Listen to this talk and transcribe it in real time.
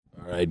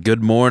right.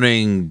 Good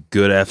morning,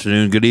 good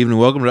afternoon, good evening.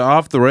 Welcome to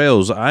Off the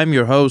Rails. I'm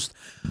your host,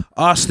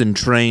 Austin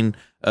Train.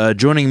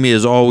 Joining me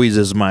as always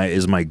is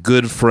my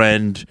good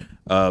friend,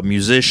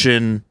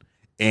 musician,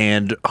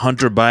 and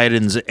Hunter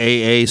Biden's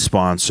AA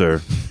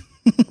sponsor,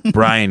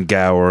 Brian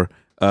Gower.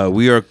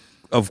 We are,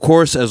 of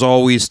course, as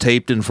always,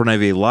 taped in front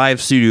of a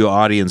live studio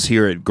audience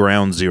here at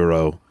Ground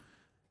Zero.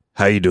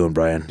 How you doing,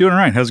 Brian? Doing all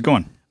right. How's it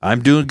going?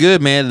 I'm doing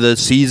good, man. The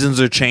seasons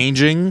are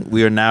changing.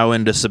 We are now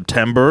into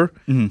September,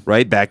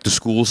 right? Back to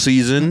school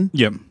season.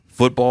 Yep.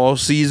 Football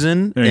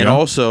season, and go.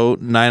 also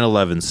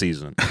 9/11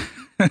 season.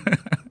 I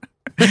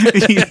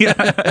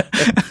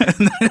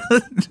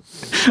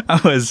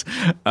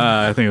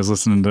think I was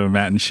listening to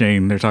Matt and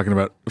Shane. They're talking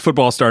about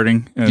football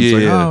starting. And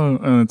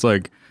it's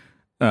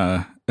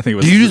I think it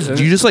was.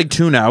 Do you just like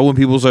tune out when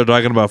people start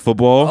talking about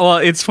football? Well,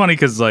 it's funny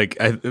because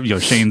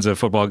Shane's a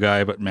football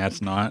guy, but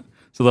Matt's not.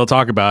 So they'll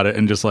talk about it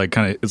and just like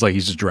kind of, it's like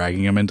he's just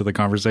dragging him into the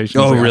conversation.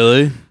 Oh,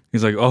 really?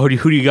 He's like, oh,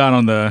 who do you got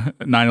on the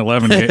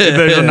 9/11 game?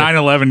 There's a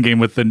 9/11 game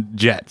with the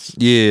Jets.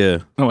 Yeah.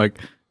 I'm like,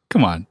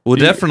 come on. Well,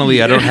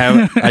 definitely, I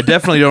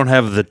definitely don't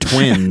have the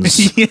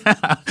Twins. Yeah,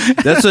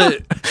 That's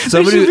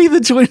somebody should be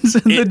the Twins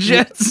and the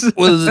Jets.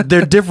 Well,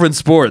 they're different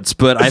sports,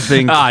 but I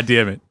think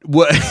damn it.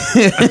 what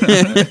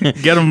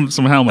Get them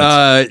some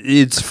helmets.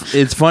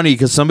 it's funny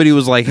because somebody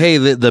was like, hey,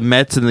 the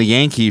Mets and the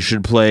Yankees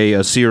should play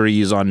a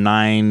series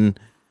on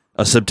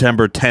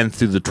September 10th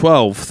through the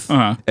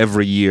 12th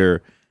every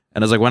year.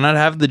 And I was like, why not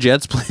have the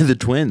Jets play the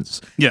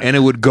Twins? Yeah. And it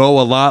would go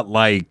a lot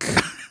like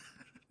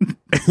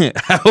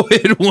how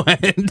it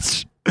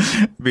went.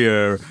 Be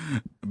a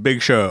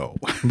big show.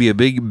 Be a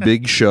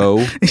big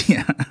show.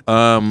 Yeah.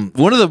 This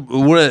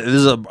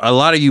is a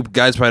lot of you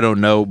guys probably don't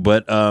know,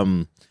 but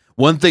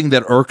one thing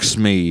that irks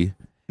me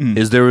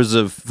is there was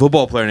a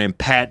football player named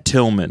Pat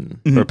Tillman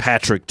or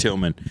Patrick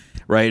Tillman,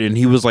 right? And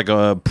he was like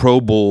a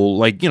Pro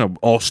Bowl,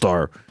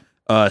 all-star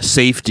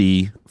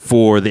safety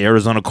for the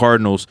Arizona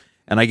Cardinals.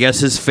 And I guess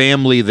his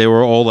family, they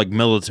were all like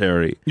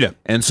military. Yeah.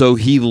 And so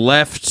he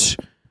left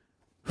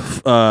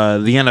the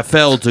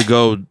NFL to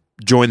go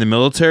join the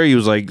military. He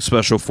was like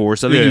special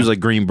force. I think he was like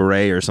Green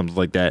Beret or something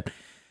like that.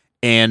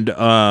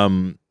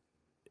 And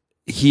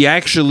he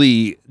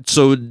actually,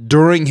 so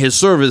during his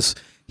service,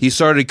 he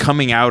started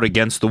coming out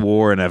against the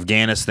war in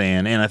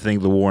Afghanistan and I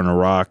think the war in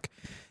Iraq.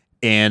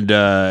 And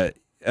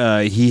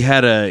he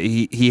had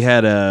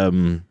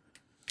a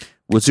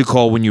what's it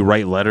called when you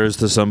write letters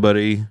to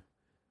somebody?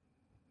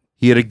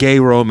 He had a gay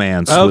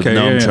romance with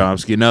Noam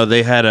Chomsky. No,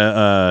 they had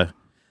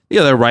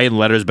they're writing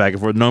letters back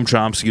and forth. Noam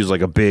Chomsky was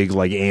like a big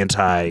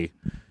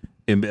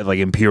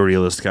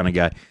imperialist kind of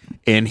guy.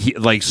 And he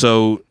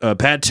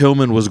Pat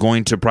Tillman was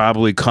going to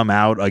probably come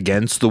out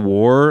against the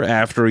war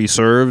after he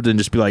served and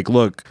just be like,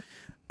 look,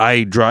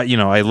 I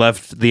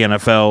left the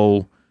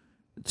NFL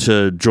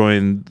to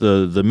join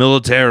the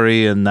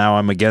military and now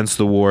I'm against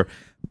the war.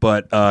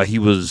 But he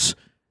was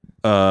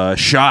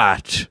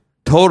shot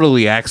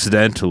totally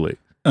accidentally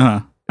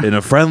in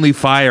a friendly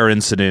fire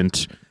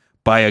incident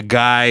by a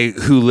guy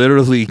who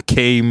literally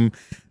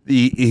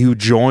who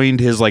joined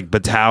his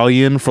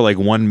battalion for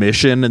one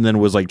mission and then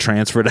was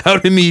transferred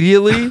out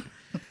immediately.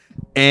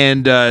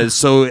 And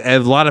so a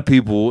lot of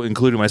people,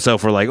 including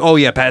myself, were like, oh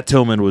yeah, Pat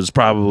Tillman was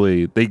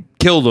they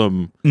killed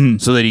him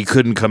so that he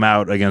couldn't come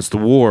out against the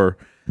war.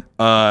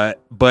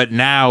 But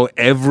now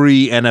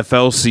every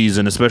NFL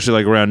season,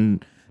 especially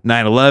around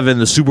 9/11,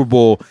 the Super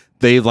Bowl,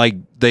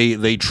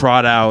 they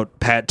trot out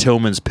Pat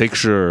Tillman's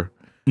picture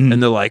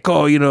and they're like,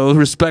 oh,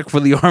 respect for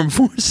the armed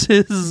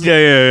forces.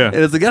 Yeah. And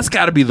it's that's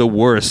got to be the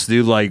worst,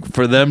 dude.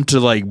 For them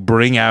to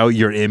bring out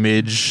your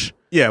image.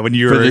 Yeah, when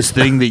you're for this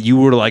thing that you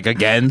were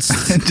against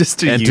just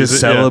to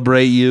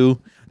celebrate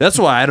you. That's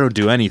why I don't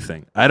do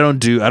anything. I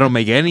don't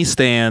make any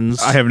stands.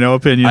 I have no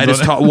opinions. I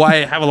just talk.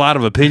 I have a lot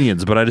of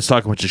opinions, but I just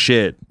talk a bunch of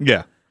shit.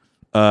 Yeah.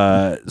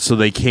 So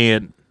they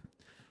can't.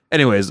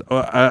 Anyways,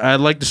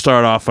 I'd like to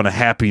start off on a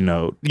happy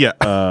note. Yeah.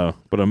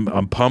 But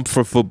I'm pumped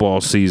for football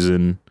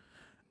season.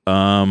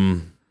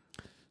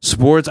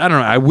 Sports. I don't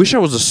know. I wish I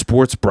was a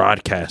sports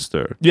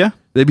broadcaster. Yeah.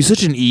 That'd be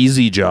such an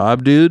easy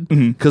job, dude.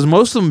 Because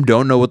most of them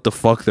don't know what the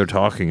fuck they're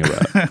talking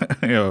about.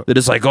 They're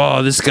just like,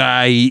 oh, this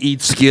guy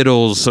eats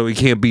Skittles, so he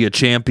can't be a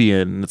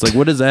champion. It's like,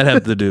 what does that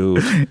have to do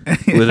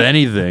with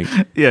anything?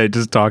 Yeah,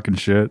 just talking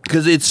shit.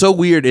 Because it's so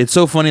weird. It's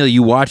so funny that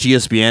you watch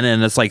ESPN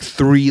and it's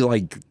three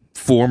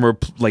former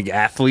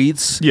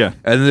athletes. Yeah.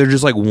 And they're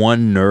just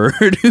one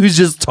nerd who's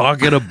just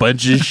talking a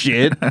bunch of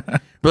shit.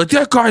 But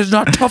that guy's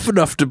not tough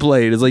enough to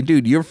play. And it's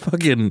dude, you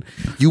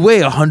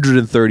weigh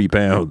 130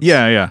 pounds.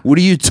 Yeah. What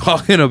are you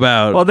talking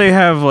about? Well, they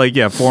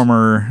have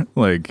former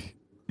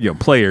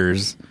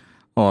players.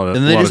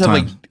 And they just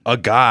have a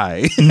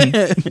guy.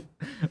 Isn't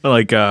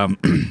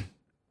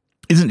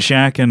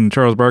Shaq and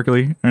Charles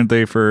Barkley, aren't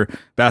they, for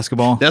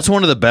basketball? That's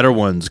one of the better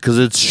ones because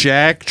it's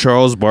Shaq,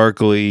 Charles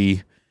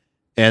Barkley,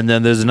 and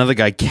then there's another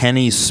guy,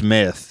 Kenny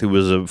Smith, who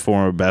was a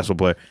former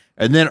basketball player.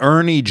 And then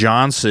Ernie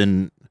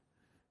Johnson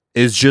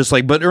is just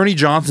but Ernie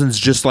Johnson's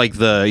just he's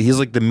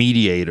the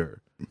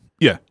mediator.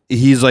 Yeah.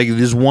 he's like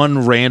this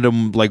one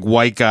random like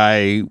white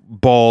guy,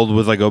 bald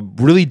with like a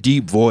really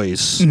deep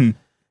voice, who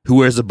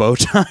wears a bow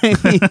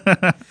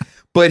tie.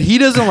 But he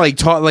doesn't like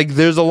talk. Like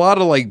there's a lot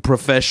of like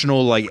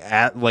professional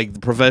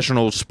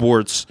professional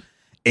sports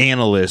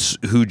analysts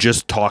who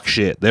just talk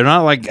shit. They're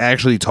not like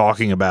actually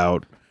talking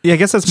about Yeah, I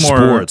guess that's more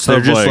sports. They're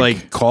of, just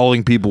like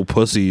calling people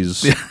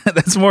pussies.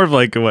 that's more of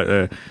like what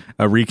a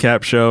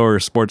recap show or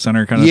Sports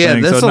Center kind of Yeah,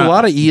 thing. that's a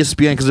lot of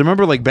ESPN. Because I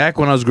remember like back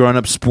when I was growing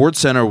up, Sports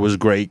Center was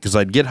great because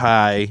I'd get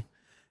high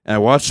and I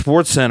watched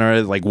Sports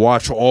Center, like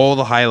watch all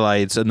the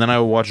highlights, and then I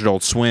would watch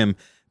Adult Swim.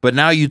 But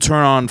now you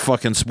turn on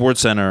fucking Sports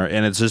Center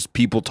and it's just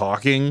people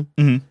talking.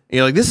 And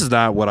you're like, this is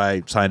not what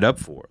I signed up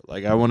for.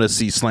 Like, I want to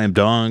see slam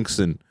dunks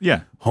and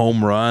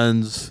home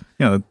runs.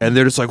 Yeah, and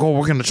they're just like, oh,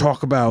 we're going to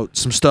talk about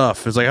some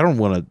stuff. It's like, I don't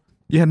want to.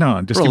 Yeah,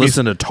 no, just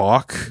listen to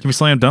talk. Give me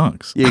slam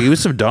dunks. Yeah, give me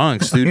some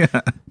dunks, dude.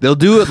 They'll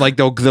do it like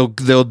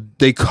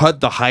they cut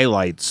the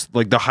highlights,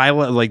 like the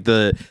highlight, like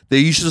they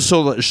used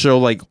to show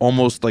like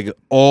almost like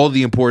all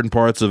the important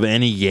parts of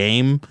any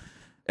game,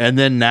 and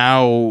then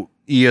now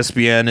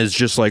ESPN is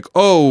just like,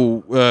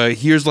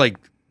 here's like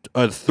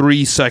a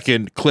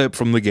 3-second clip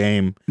from the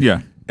game.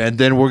 Yeah, and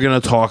then we're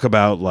gonna talk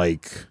about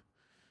like,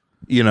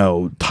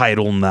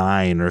 Title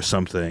IX or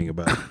something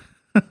about.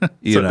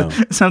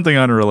 Something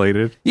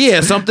unrelated.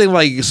 Yeah,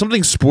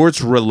 something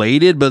sports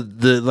related, but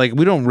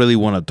we don't really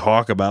want to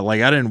talk about. Like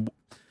I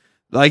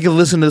can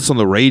listen to this on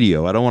the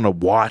radio. I don't want to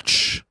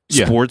watch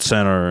Sports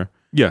Center.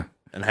 Yeah,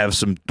 and have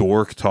some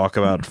dork talk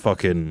about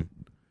fucking,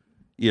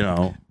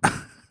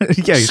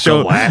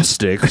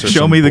 scholastics.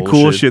 Show me the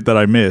cool shit that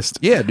I missed.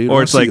 Yeah, dude.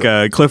 Or it's like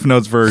a Cliff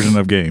Notes version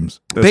of games.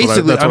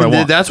 Basically, that's what I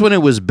want. That's when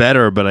it was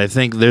better. But I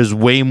think there's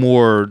way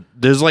more.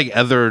 There's like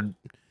other.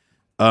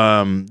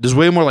 There's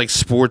way more like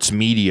sports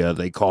media,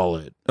 they call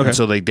it. Okay. And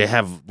so they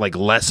have like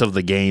less of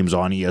the games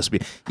on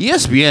ESPN.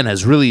 ESPN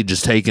has really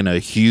just taken a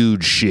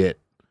huge shit.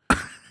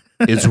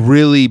 It's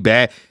really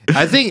bad.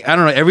 I don't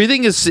know.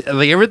 Everything is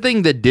like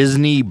everything that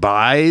Disney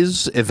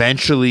buys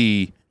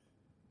eventually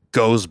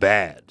goes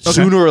bad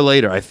sooner or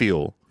later. I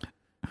feel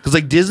because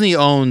like Disney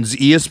owns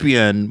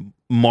ESPN,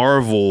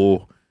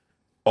 Marvel,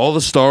 all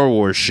the Star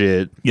Wars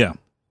shit,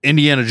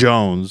 Indiana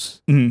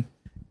Jones,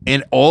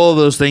 and all of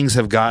those things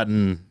have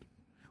gotten.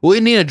 Well,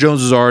 Indiana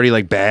Jones was already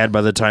like bad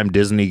by the time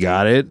Disney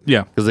got it.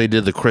 Yeah, because they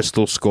did the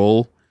Crystal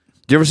Skull.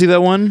 Did you ever see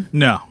that one?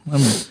 No,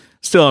 I'm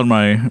still on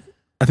my.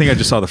 I think I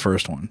just saw the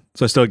first one,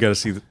 so I still got to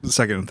see the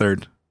second and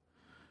third.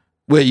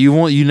 Wait,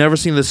 you never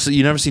seen this?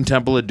 You never seen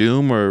Temple of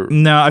Doom or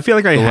no? I feel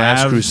like I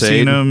have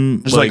seen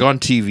them just like on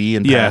TV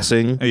in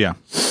passing. Yeah,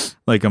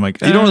 like I'm like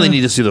you don't really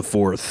need to see the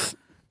fourth.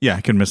 Yeah,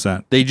 I can miss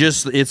that.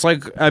 It's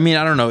like, I mean,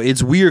 I don't know.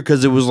 It's weird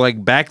because it was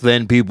like back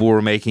then people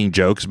were making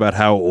jokes about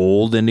how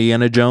old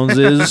Indiana Jones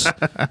is.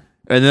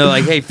 And they're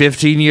like, hey,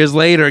 15 years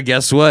later,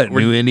 guess what?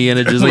 New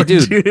Indiana Jones. Like,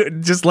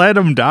 dude, just let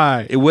him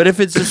die. What if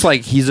it's just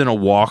like he's in a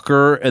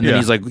walker and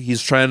then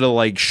he's trying to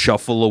like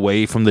shuffle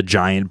away from the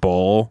giant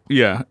ball?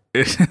 Yeah.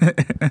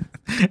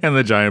 And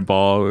the giant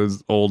ball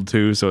is old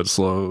too, so it's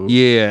slow.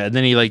 Yeah, and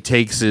then he like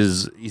takes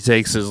his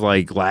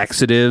like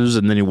laxatives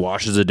and then he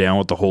washes it down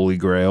with the Holy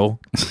Grail.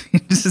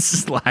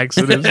 Just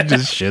laxatives and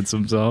just shits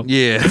himself.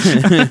 Yeah.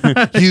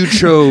 You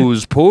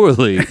chose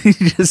poorly. He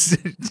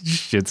just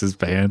shits his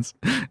pants.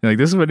 You're like,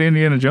 this is what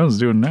Indiana Jones is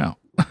doing now.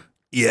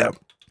 Yeah.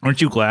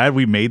 Aren't you glad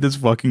we made this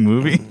fucking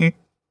movie?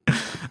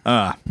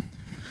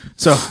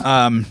 So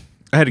I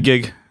had a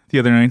gig the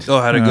other night. Oh,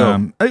 how'd it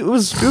go? It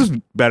was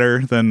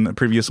better than the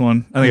previous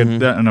one. I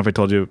think I don't know if I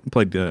told you. I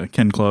played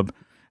Ken Club,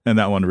 and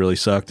that one really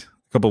sucked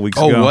a couple weeks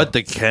ago. Oh, what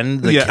the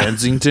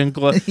Kensington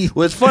Club?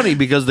 Well, it's funny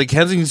because the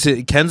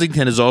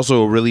Kensington is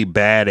also a really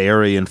bad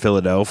area in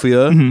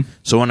Philadelphia.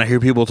 So when I hear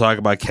people talk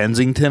about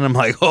Kensington, I'm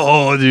like,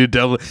 oh, dude,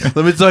 let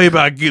me tell you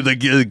about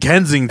the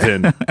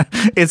Kensington.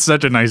 It's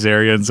such a nice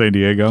area in San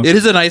Diego. It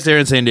is a nice area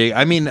in San Diego.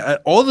 I mean,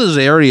 all those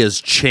areas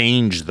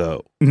change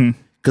though.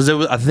 Because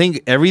I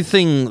think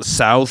everything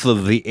south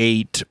of the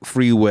 8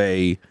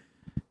 freeway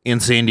in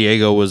San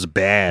Diego was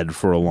bad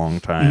for a long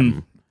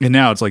time. And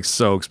now it's like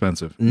so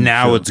expensive.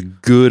 Now it's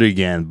good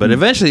again, but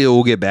eventually it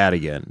will get bad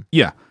again.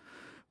 Yeah.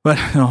 But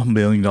 $1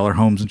 million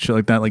homes and shit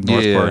like that, like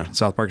North Park,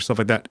 South Park, stuff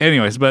like that.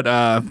 Anyways, but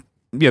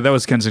that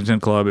was Kensington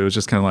Club. It was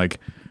just kind of like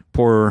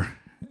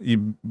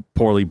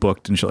poorly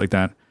booked and shit like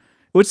that.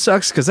 Which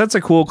sucks because that's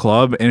a cool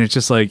club, and it's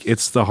just like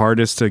it's the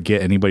hardest to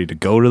get anybody to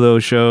go to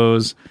those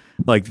shows.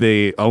 Like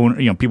they own,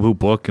 people who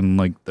book and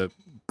like the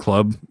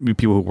club,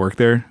 people who work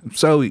there,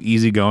 so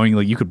easygoing.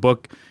 Like you could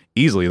book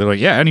easily. They're like,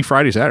 yeah, any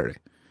Friday, Saturday,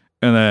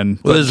 and then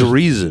there's a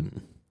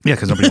reason. Yeah,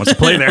 because nobody wants to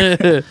play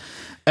there.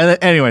 And then,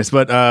 anyways,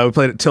 but we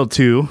played it till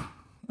 2.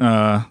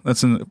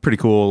 That's a pretty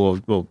cool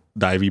little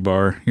divey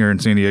bar here in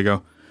San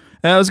Diego.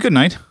 It was a good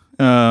night.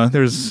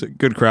 There's a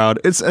good crowd.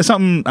 It's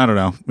something I don't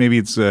know. Maybe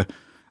it's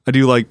I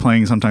do like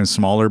playing sometimes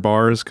smaller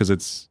bars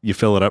because you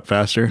fill it up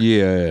faster.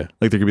 Yeah.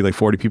 Like there could be like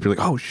 40 people. Like,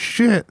 oh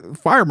shit,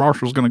 fire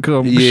marshal's gonna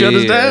come shut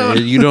us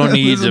down. You don't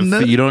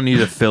need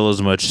to fill as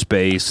much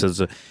space as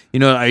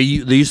there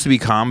used to be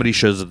comedy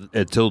shows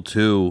at Till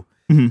 2,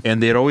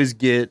 and they'd always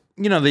get,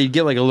 they'd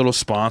get like a little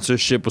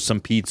sponsorship with some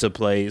pizza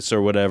place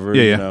or whatever,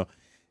 you know,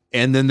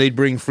 and then they'd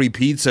bring free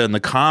pizza, and the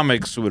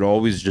comics would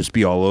always just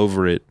be all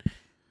over it.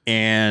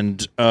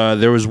 And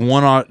there was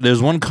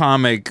one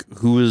comic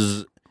who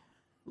was,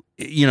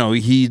 he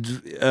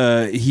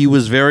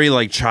was very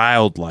like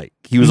childlike.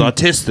 He was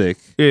autistic.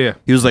 Yeah.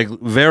 He was like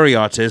very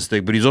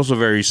autistic, but he's also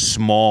very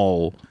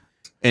small,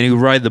 and he would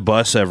ride the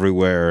bus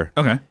everywhere.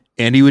 Okay.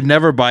 And he would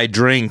never buy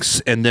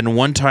drinks. And then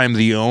one time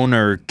the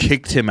owner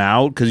kicked him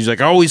out because he's like,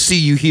 I always see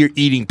you here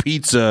eating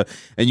pizza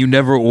and you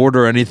never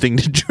order anything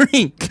to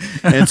drink.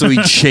 And so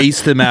he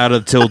chased him out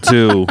of Till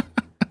 2.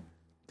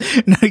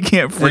 Now you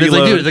can't freeload. And it's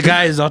like, dude, the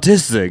guy is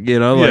autistic,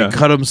 like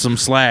cut him some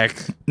slack.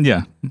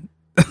 Yeah.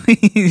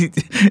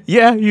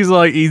 Yeah,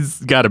 he's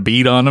got a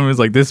beat on him. He's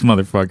like, this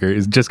motherfucker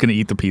is just going to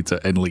eat the pizza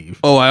and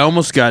leave. Oh, I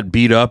almost got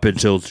beat up at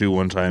Till 2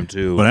 one time,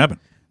 too. What happened?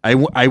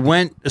 I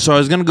went, so I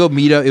was going to go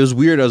meet up. It was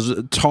weird. I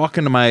was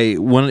talking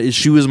to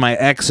she was my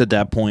ex at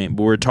that point,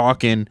 but we were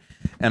talking,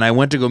 and I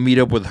went to go meet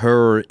up with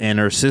her and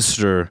her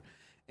sister,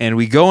 and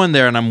we go in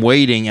there, and I'm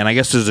waiting, and I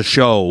guess there's a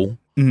show,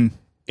 and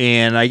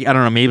I don't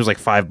know, maybe it was like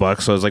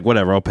 $5, so I was like,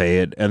 whatever, I'll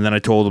pay it, and then I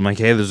told them, like,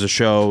 hey, there's a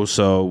show,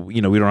 so,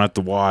 we don't have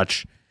to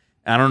watch.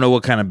 I don't know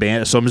what kind of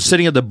band, so I'm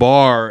sitting at the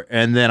bar,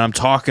 and then I'm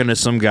talking to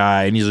some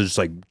guy, and he's just,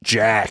 like,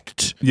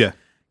 jacked. Yeah.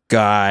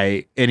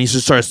 Guy, and he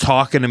just starts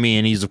talking to me,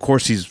 and he's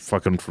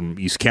fucking from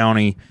East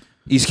County,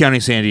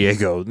 San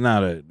Diego,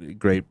 not a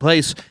great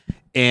place,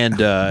 and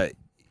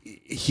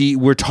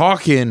we're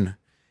talking,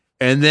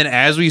 and then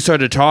as we start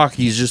to talk,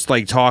 he's just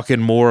like talking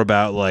more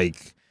about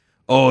like,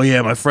 oh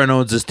yeah, my friend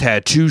owns this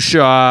tattoo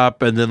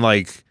shop, and then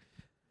like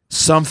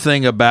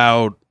something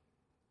about,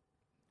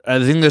 I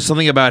think there's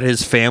something about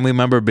his family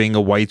member being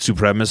a white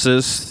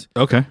supremacist.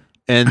 Okay.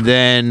 And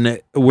then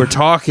we're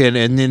talking,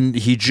 and then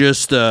he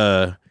just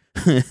out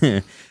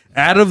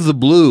of the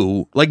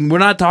blue, like, we're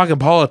not talking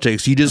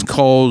politics, he just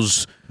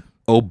calls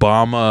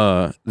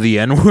Obama the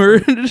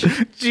N-word.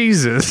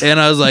 Jesus. And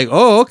I was like,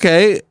 oh,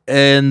 okay.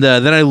 And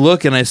then I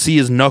look and I see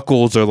his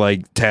knuckles are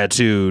like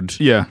tattooed.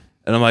 Yeah.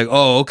 And I'm like,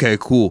 oh, okay,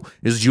 cool.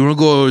 Do you want to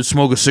go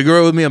smoke a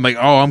cigarette with me? I'm like,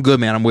 oh, I'm good,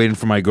 man. I'm waiting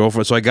for my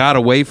girlfriend. So I got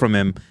away from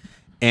him.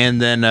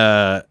 And then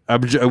I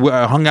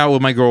hung out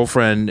with my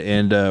girlfriend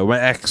and my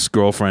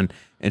ex-girlfriend,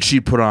 and she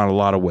put on a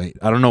lot of weight.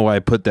 I don't know why I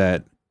put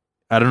that.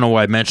 I don't know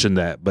why I mentioned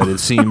that, but it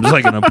seems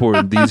like an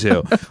important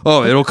detail.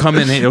 Oh, it'll come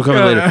in later.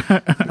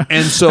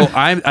 And so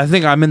I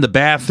think I'm in the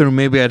bathroom.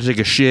 Maybe I had to take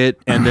a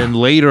shit. And then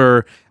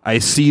later I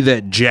see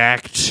that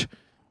jacked,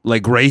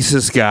 like,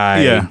 racist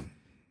guy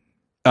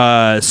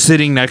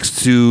sitting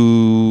next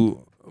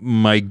to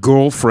my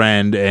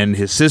girlfriend and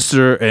his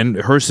sister and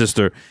her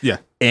sister. Yeah.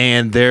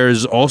 And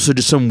there's also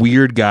just some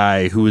weird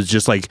guy who was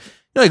just like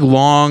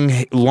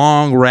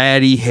long,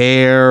 ratty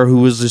hair, who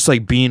was just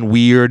like being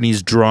weird, and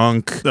he's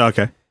drunk.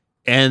 Okay.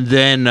 And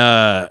then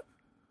I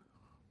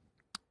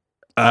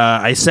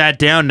sat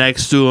down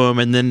next to him,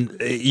 and then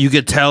you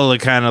could tell the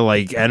kind of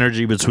like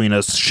energy between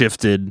us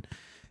shifted.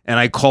 And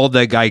I called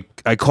that guy.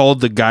 I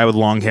called the guy with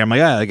long hair. I'm like,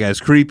 that guy's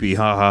creepy,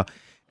 haha.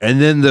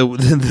 And then the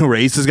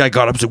racist guy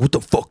got up and said, "What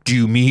the fuck do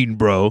you mean,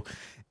 bro?"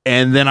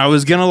 And then I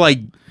was gonna like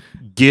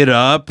get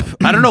up.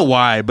 I don't know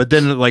why, but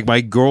then like my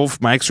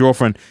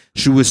ex-girlfriend,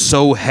 she was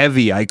so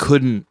heavy I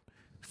couldn't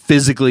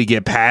physically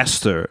get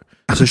past her.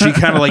 So she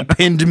kind of like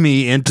pinned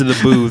me into the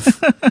booth.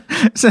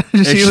 So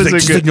she was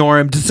like, just ignore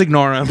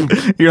him.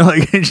 You're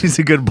like, she's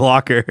a good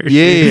blocker.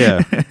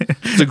 Yeah.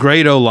 It's a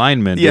great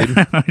O-lineman,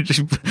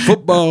 dude.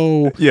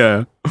 Football.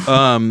 Yeah.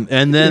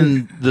 And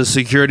then the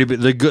security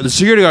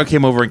guard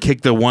came over and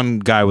kicked the one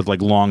guy with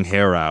like long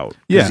hair out.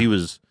 Yeah.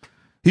 He's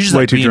just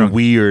way like too being drunk.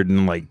 weird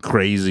and like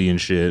crazy and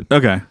shit.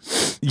 Okay.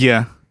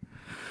 Yeah.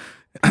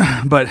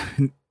 But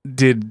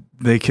did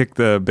they kick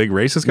the big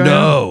racist guy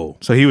No.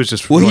 out? So he was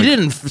just Well, like, he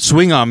didn't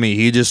swing on me.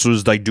 He just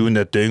was like doing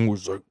that thing,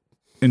 was like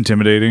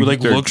intimidating.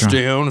 They're looks drunk.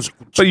 down. It's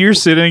like, But you're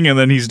sitting and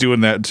then he's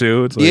doing that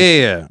too. It's like,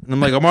 yeah. And I'm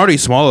like, I'm already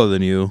smaller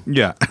than you.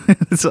 yeah.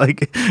 It's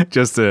like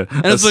just a.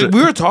 And it's like,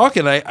 we were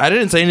talking. I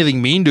didn't say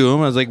anything mean to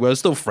him. I was like, well, I was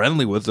still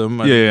friendly with him.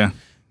 Yeah.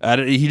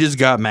 He just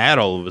got mad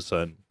all of a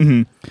sudden.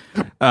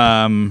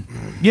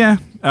 Yeah.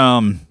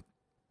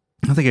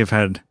 I think I've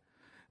had.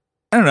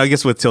 I don't know. I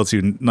guess with Till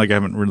 2, like I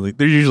haven't really.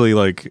 They're usually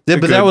like. Yeah,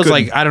 but that was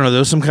like, I don't know. There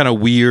was some kind of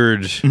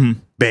weird.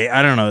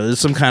 I don't know. There's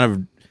some kind of,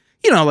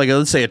 like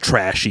let's say a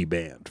trashy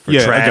band for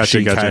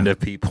trashy gotcha. kind of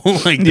people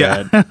like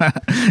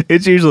that.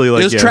 It's usually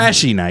like It was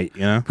trashy night,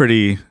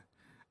 pretty,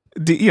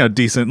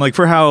 decent. Like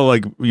for how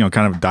like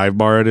kind of dive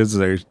bar it is.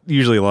 There's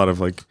usually a lot of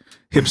like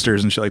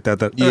hipsters and shit like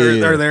that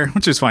are there,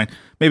 which is fine.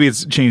 Maybe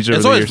it's changed over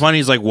It's the always years. funny.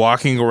 Is like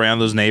walking around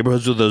those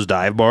neighborhoods with those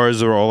dive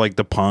bars where all like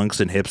the punks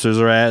and hipsters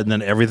are at, and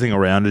then everything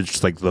around it's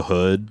just like the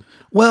hood.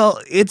 Well,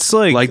 it's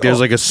like There's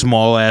like a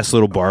small ass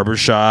little barber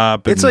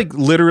shop. it's like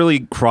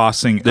literally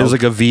crossing. There's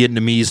like a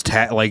Vietnamese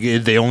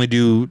they only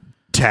do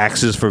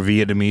taxes for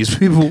Vietnamese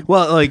people.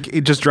 Well,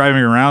 like just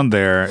driving around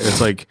there,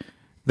 it's like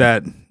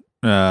that.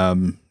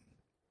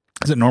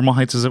 Is it Normal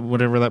Heights? Is it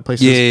whatever that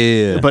place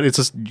is? Yeah. But it's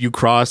just you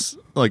cross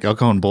like El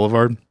Cajon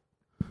Boulevard,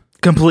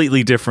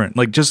 completely different.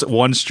 Like just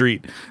one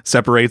street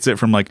separates it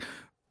from like $1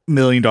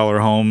 million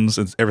homes,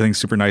 and everything's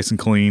super nice and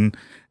clean.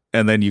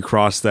 And then you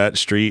cross that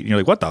street and you're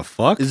like, what the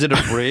fuck? Is it a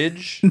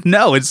bridge?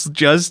 No, it's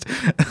just a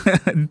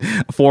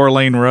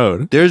 4-lane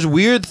road. There's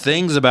weird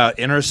things about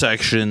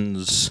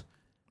intersections.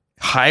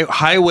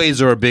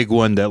 Highways are a big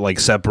one that like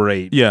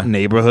separate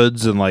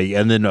neighborhoods and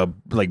then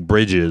like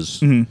bridges.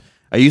 Mm-hmm.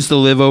 I used to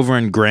live over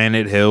in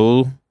Granite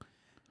Hill,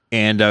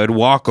 and I would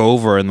walk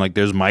over and like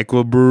there's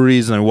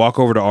microbreweries, and I walk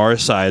over to our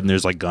side and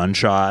there's like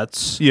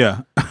gunshots.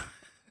 Yeah.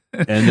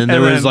 And then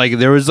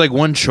there was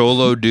one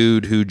cholo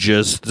dude who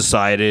just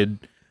decided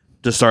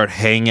to start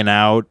hanging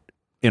out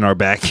in our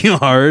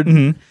backyard.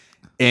 Mm-hmm.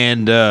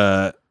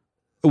 And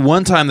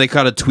one time they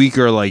caught a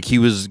tweaker, like he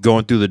was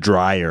going through the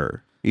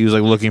dryer. He was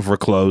like looking for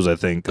clothes, I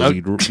think,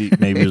 because he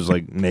maybe was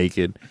like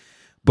naked.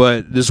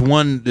 But this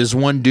one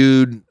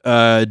dude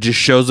just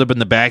shows up in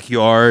the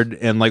backyard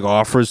and like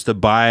offers to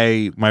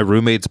buy my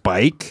roommate's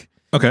bike.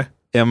 Okay.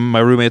 And my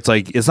roommate's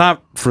like, it's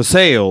not for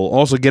sale.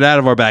 Also, get out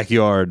of our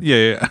backyard.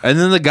 Yeah. And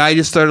then the guy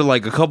just started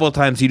like a couple of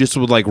times. He just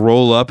would like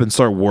roll up and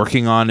start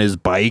working on his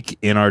bike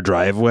in our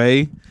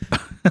driveway,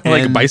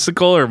 like a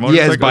bicycle or motorcycle.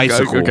 Yeah, his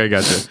bicycle. Okay,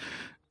 gotcha.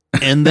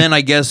 And then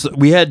I guess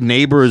we had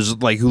neighbors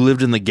like who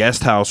lived in the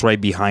guest house right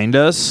behind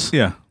us.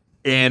 Yeah.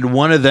 And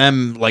one of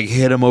them like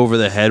hit him over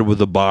the head with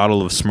a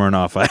bottle of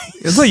Smirnoff Ice.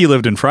 It's like you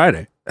lived in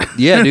Friday.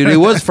 Yeah, dude. It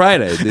was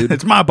Friday, dude.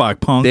 It's my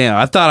bike, punk. Damn,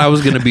 I thought I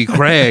was gonna be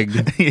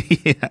Craig.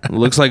 Yeah.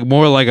 Looks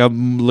more like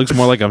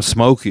I'm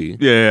Smokey.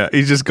 Yeah.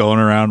 He's just going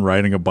around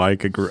riding a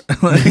bike and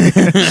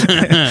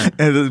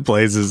it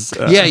plays his.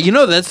 Yeah, you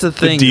know that's the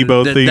thing.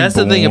 Debo theme. That's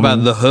the thing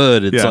about the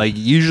hood. It's Yeah. like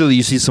usually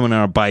you see someone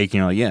on a bike, and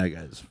you're like, yeah,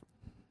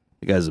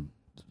 the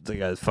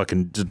guy's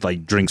fucking just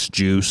like drinks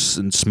juice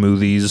and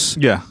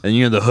smoothies. Yeah. And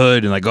you're in the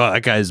hood and like, oh,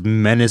 that guy's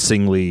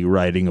menacingly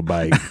riding a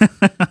bike.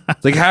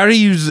 It's like, how do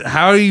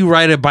you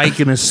ride a bike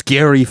in a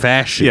scary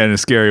fashion? Yeah, in a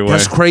scary way.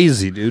 That's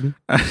crazy, dude.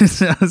 I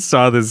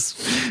saw this.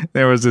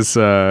 There was this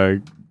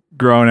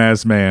grown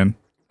ass man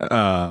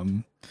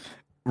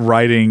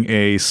riding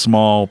a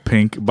small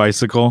pink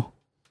bicycle,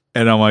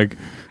 and I'm like,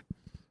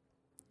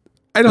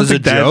 I don't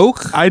think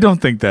joke. I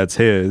don't think that's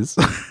his.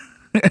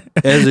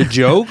 As a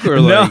joke, or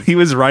no, like he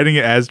was riding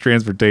it as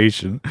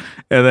transportation.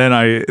 And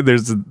then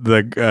there's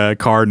the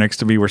car next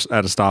to me. We're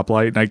at a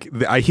stoplight,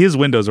 and his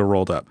windows are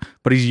rolled up,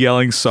 but he's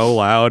yelling so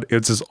loud.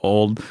 It's this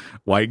old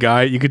white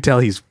guy. You could tell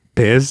he's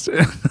pissed,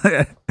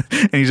 and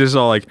he's just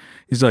all like,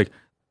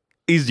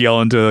 he's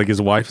yelling to like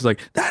his wife. He's like,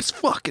 "That's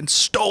fucking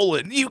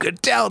stolen." You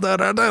could tell that.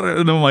 And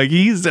I'm like,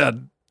 he's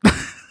done.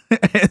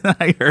 And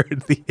I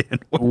heard the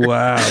N-word.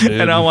 Wow,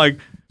 dude. And I'm like,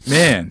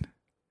 man.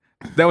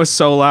 That was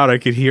so loud I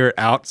could hear it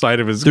outside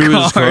of his Through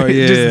car. his car,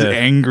 yeah. Just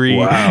angry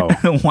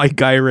white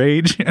guy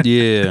rage.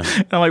 Yeah.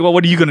 And I'm like, well,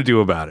 what are you going to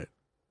do about it?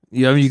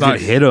 Yeah, I mean, you could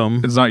hit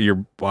him. It's not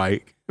your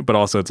bike, but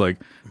also it's like,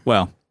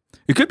 well,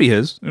 it could be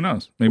his. Who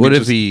knows? Maybe what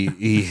if he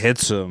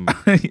hits him?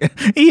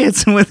 He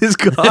hits him with his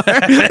car.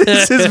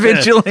 This is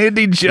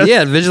vigilante justice.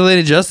 Yeah,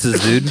 vigilante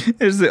justice, dude.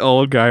 There's the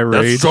old guy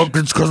rage.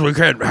 It's because we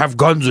can't have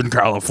guns in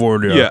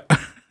California.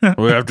 Yeah.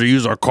 We have to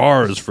use our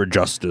cars for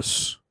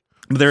justice.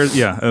 There's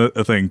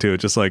a thing too.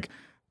 It's just like,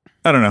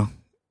 I don't know.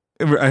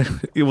 I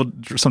will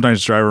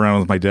sometimes drive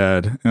around with my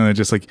dad, and I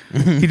just like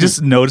he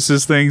just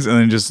notices things, and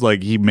then just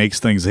like he makes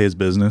things his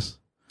business.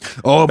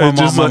 Oh,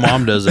 my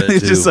mom does that too.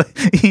 It's just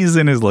like he's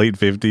in his late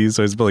 50s,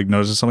 so he's like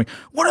notices something.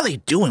 What are they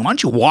doing? Why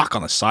don't you walk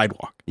on the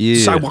sidewalk? Yeah. Is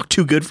the sidewalk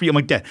too good for you? I'm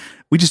like, Dad,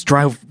 we just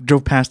drove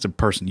past a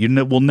person.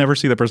 We'll never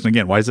see that person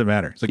again. Why does it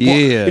matter? It's like,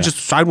 well, it's just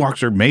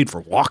sidewalks are made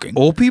for walking.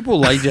 Old people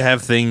like to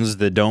have things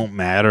that don't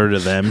matter to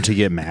them to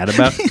get mad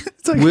about.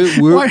 It's like,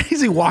 why is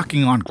he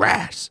walking on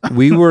grass?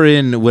 We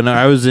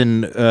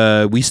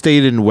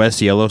stayed in West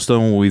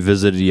Yellowstone when we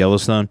visited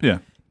Yellowstone. Yeah.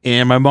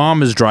 And my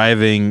mom is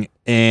driving,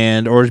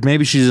 or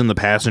maybe she's in the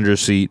passenger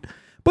seat,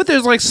 but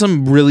there's like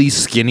some really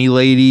skinny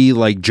lady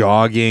like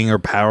jogging or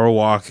power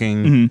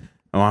walking. Mm-hmm.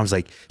 My mom's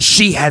like,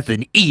 she has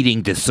an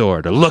eating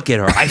disorder. Look at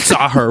her. I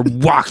saw her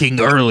walking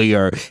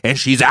earlier, and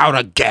she's out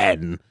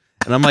again.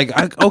 And I'm like,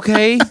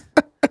 okay,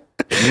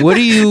 what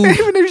do you...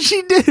 Even if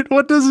she did,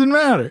 what does it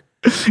matter?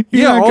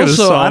 Yeah,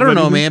 also, I don't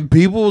know, man.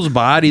 People's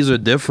bodies are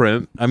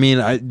different. I mean,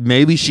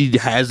 maybe she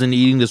has an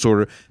eating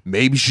disorder.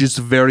 Maybe she's just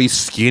a very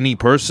skinny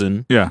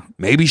person. Yeah.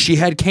 Maybe she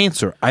had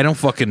cancer. I don't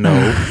fucking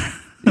know.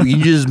 You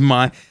just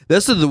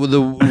that's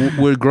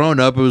when growing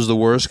up, it was the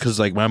worst because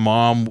like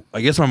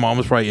I guess my mom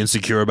was probably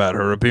insecure about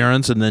her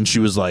appearance, and then she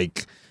was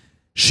like,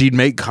 she'd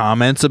make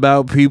comments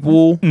about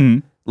people.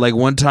 Mm. Like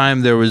one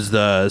time there was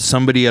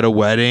somebody at a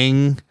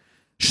wedding.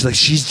 She's like,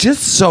 she's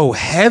just so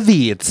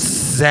heavy. It's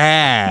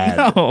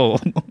sad. No.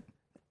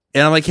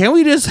 And I'm like, can't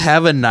we just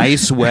have a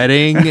nice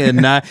wedding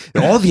and not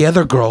all the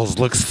other girls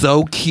look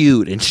so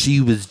cute and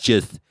she was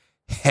just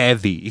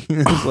heavy.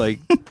 I was like,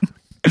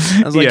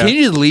 can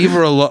you just leave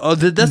her alone? Oh,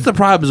 that's the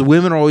problem is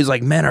women are always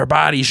like, men are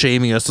body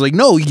shaming us. It's like,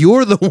 no,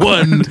 you're the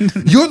one.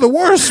 You're the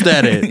worst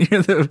at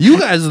it. You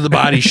guys are the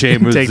body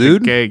shamers, Take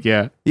dude. the cake,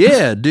 yeah.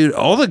 Yeah, dude.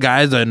 All the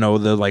guys I know,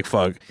 they're like,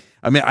 fuck.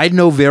 I mean, I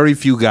know very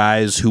few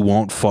guys who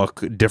won't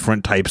fuck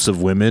different types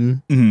of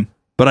women, Mhm.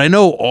 but I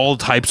know all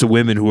types of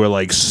women who are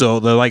like they're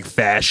like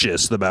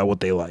fascist about what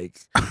they like.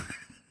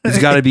 It's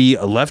got to be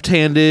a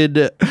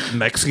left-handed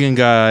Mexican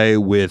guy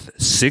with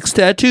 6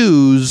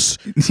 tattoos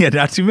Yeah,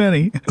 not too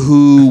many.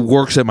 who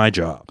works at my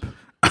job.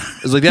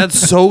 It's like, that's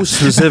so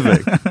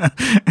specific.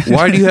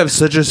 Why do you have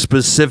such a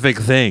specific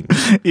thing?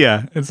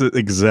 Yeah, it's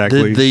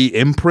exactly. Did they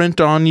imprint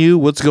on you?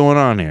 What's going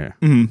on here?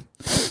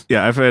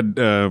 Yeah, I've had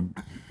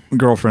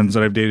girlfriends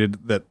that I've dated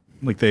that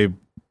like they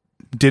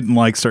didn't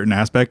like certain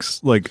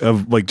aspects like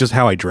of like just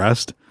how I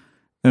dressed,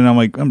 and I'm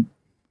like, and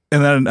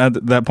then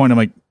at that point I'm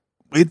like,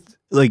 it's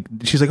like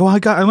she's like, oh,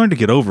 I learned to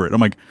get over it.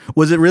 I'm like,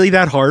 was it really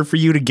that hard for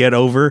you to get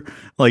over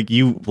like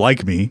you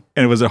like me,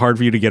 and was it hard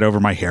for you to get over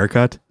my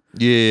haircut?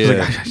 Yeah. She's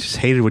like, I just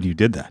hated when you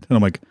did that, and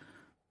I'm like,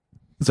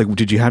 it's like,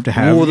 did you have to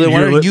have? Well, then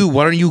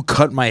why don't you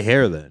cut my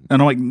hair then?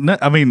 And I'm like, no,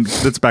 I mean,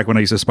 that's back when I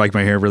used to spike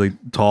my hair really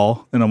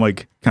tall, and I'm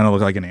like, kind of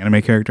look like an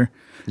anime character.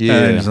 Yeah.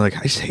 And she's like,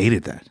 I just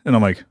hated that, and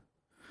I'm like,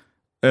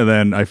 and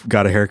then I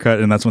got a haircut,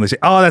 and that's when they say,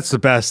 oh, that's the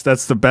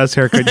best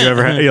haircut you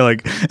ever had. You're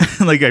like,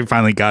 like I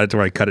finally got it to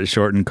where I cut it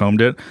short and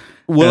combed it.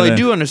 Well, And I then-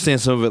 do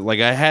understand some of it. Like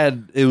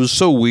it was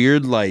so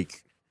weird.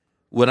 Like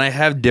when I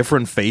have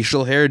different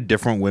facial hair,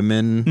 different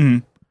women.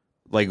 Mhm.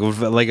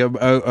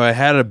 I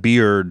had a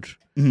beard.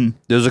 Mhm.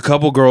 There's a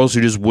couple girls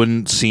who just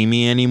wouldn't see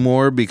me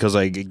anymore because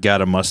I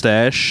got a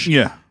mustache.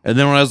 Yeah. And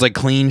then when I was like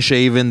clean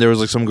shaven, there was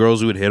like some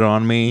girls who would hit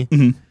on me,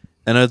 Mhm.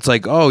 and it's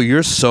like, oh,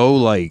 you're so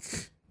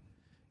like,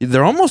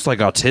 they're almost like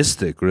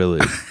autistic,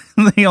 really.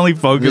 They only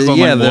focus on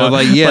they're one-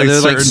 like they're like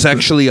certain-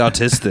 sexually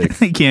autistic.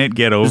 They can't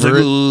get It's over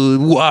like,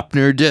 it.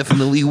 Wapner,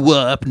 definitely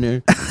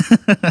Wapner.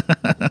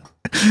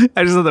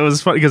 I just thought that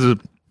was funny because it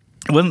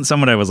wasn't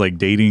someone I was like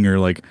dating or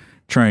like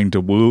trying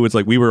to woo. It's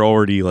like we were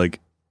already like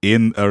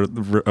in a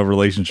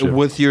relationship.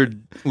 with your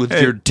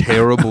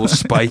terrible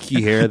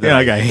spiky hair. That Yeah,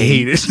 like I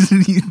hate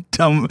it. You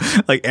dumb,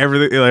 like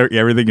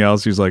everything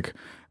else. He's like,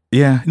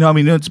 yeah, no, I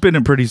mean, it's been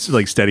a pretty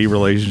like steady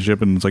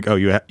relationship, and it's like, oh,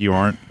 you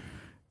aren't.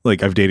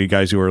 Like I've dated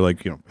guys who are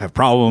like, have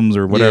problems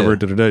or whatever. Yeah.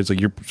 Da, da, da. It's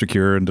like you're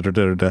secure and da, da,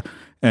 da, da, da,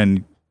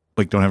 and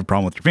like don't have a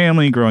problem with your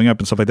family growing up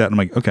and stuff like that. And I'm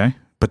like, okay,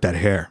 but that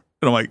hair.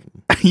 And I'm like,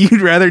 you'd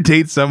rather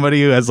date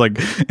somebody who has like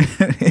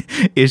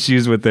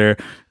issues with their.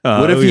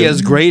 What if he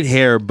has great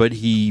hair, but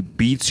he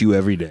beats you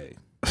every day?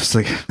 It's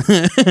like,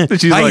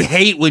 she's I like,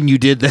 hate when you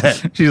did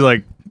that. she's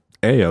like,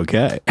 hey,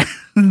 okay,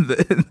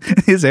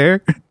 his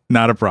hair,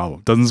 not a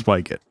problem, doesn't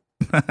spike it.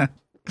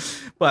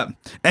 But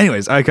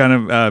anyways, I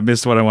kind of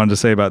missed what I wanted to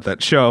say about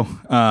that show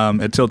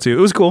at Tilt 2.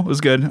 It was cool. It was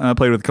good. I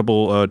played with a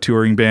couple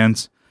touring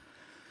bands.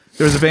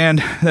 There was a band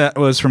that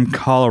was from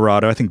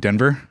Colorado, I think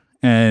Denver,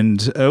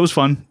 and it was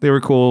fun. They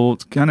were cool.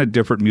 It's kind of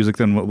different music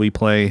than what we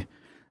play,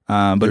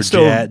 but They're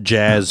still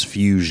jazz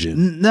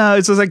fusion. no,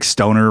 it's just like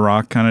stoner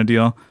rock kind of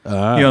deal.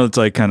 Ah. It's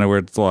like kind of where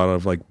it's a lot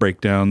of like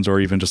breakdowns or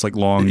even just like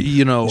long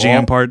jam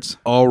all, parts.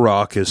 all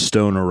rock is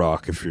stoner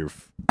rock if you're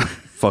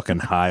fucking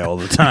high all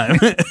the time.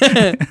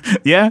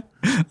 Yeah,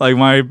 like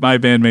my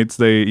bandmates,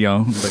 they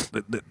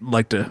they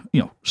like to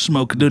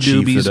smoke the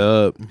Chief doobies, it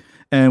up.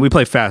 and we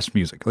play fast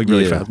music, like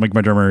really Yeah. fast. Like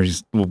my drummer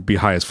will be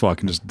high as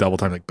fuck and just double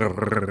time,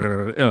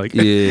 like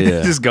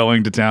Yeah. just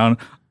going to town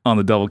on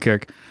the double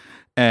kick.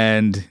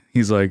 And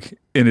he's like,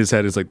 in his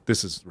head, is like,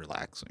 this is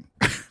relaxing,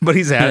 but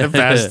he's had it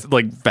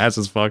fast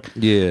as fuck.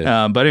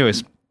 Yeah. But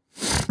anyways,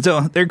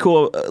 so they're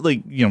cool,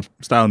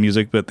 style of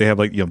music, but they have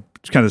like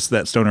kind of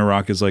that stoner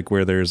rock is like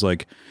where there's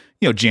like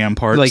jam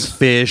parts, Like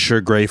Fish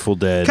or Grateful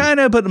Dead. kind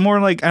of, but more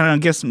like I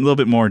guess a little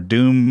bit more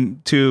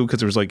doom too, because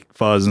there was like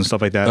fuzz and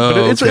stuff like that. Oh,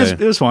 But okay. it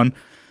was fun.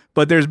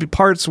 But there's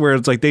parts where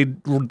it's like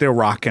they're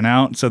rocking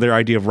out. So their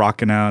idea of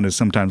rocking out is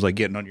sometimes like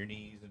getting on your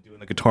knees and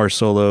doing a guitar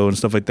solo and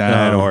stuff like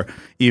that, Oh. or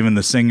even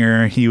the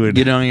singer he would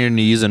Get on your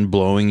knees and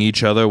blowing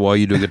each other while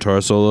you do a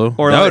guitar solo.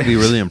 Or that like- would be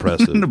really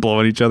impressive.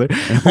 blowing each other,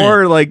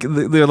 or like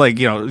they're like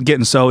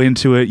getting so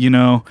into it,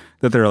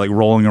 that they're like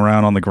rolling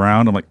around on the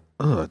ground. I'm like,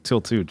 oh,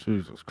 Tilt 2,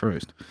 Jesus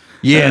Christ.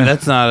 Yeah,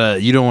 that's not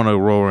you don't want to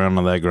roll around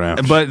on that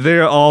ground. But they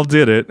all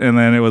did it, and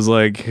then it was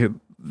like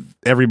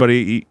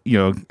everybody,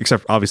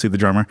 except obviously the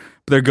drummer,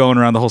 but they're going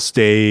around the whole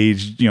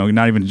stage,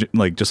 not even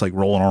like just like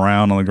rolling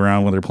around on the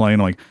ground when they're playing.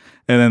 Like,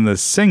 and then the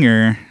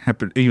singer,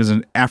 he was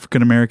an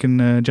African American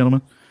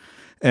gentleman,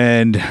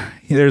 and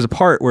there's a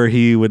part where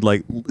he would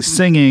like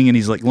singing, and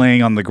he's like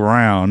laying on the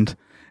ground,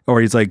 or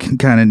he's like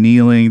kind of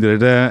kneeling,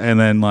 and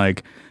then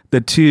like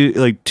the two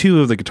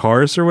of the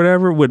guitarists or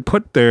whatever would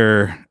put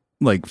their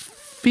like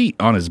feet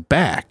on his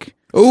back.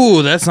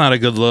 Ooh, that's not a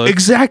good look.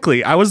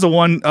 Exactly. I was the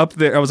one up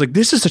there. I was like,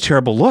 this is a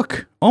terrible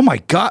look. Oh my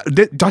God.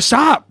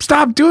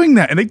 Stop doing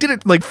that. And they did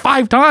it like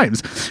 5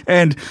 times.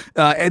 And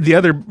the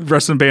other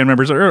rest of the band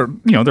members are,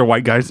 they're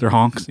white guys. They're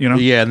honks,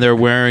 Yeah, and they're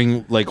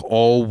wearing like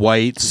all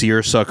white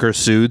seersucker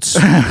suits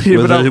but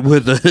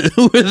with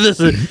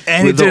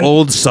the didn't-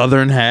 old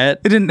Southern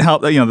hat. It didn't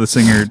help that, the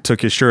singer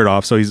took his shirt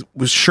off. So he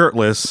was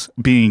shirtless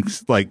being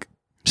like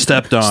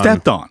Stepped on.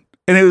 stepped on.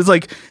 and it was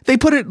like they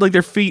put it like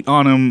their feet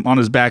on him on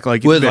his back,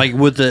 like with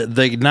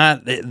the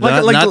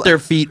not their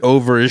feet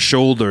over his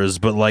shoulders,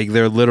 but like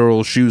their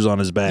literal shoes on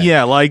his back.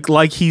 Yeah,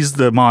 like he's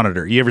the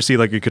monitor. You ever see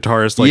like a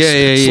guitarist like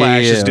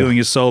Slash is doing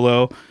his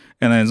solo,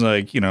 and then it's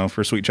like, you know,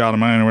 for Sweet Child of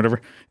Mine or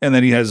whatever, and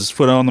then he has his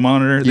foot on the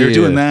monitor. They're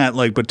doing that,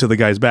 like, but to the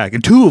guy's back,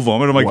 and two of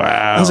them, and I'm like,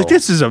 wow. I was like,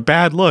 this is a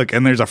bad look.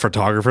 And there's a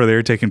photographer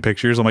there taking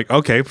pictures. I'm like,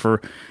 okay,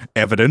 for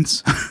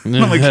evidence. I'm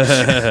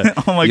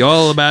like,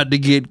 y'all about to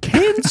get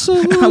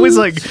canceled. I was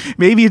like,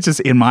 maybe it's just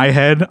in my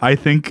head. I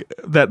think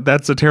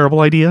that's a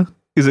terrible idea.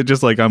 Is it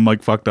just like I'm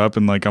like fucked up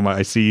and like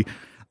I see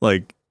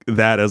like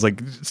that as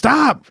like,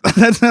 stop,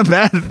 that's a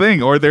bad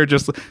thing, or they're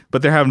just,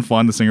 but they're having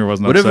fun. The singer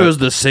wasn't what upset. if it was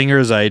the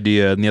singer's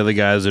idea and the other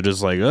guys are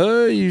just like,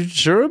 oh, you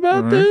sure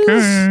about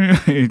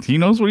this? He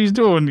knows what he's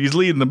doing, he's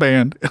leading the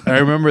band. I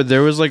remember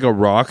there was like a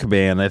rock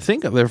band, I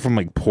think they're from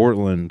like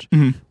Portland,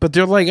 but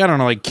they're like, I don't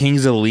know, like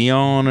Kings of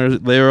Leon, or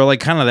they were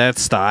like kind of that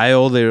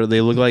style.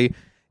 They look like,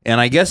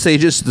 and I guess they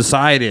just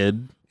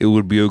decided it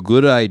would be a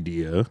good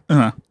idea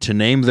to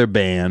name their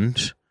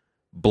band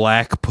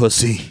Black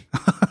Pussy.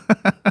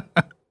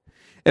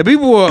 And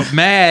people were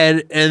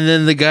mad, and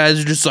then the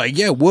guys are just like,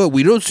 yeah, what?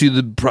 We don't see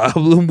the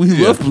problem. We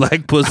love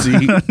Black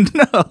Pussy. No.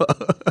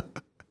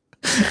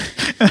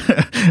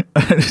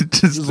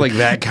 Just like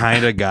that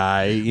kind of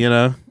guy, you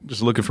know?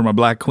 Just looking for my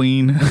black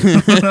queen.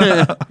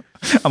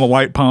 I'm a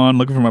white pawn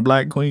looking for my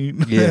black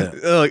queen. Yeah.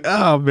 Like,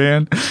 oh,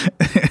 man.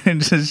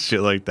 And just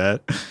shit like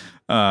that.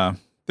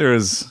 There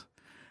was...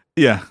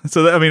 Yeah.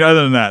 So, I mean,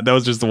 other than that, that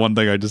was just the one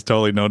thing I just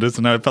totally noticed.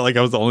 And I felt like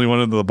I was the only one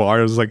in the bar.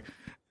 I was like,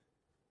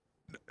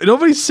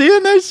 nobody's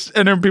seeing this?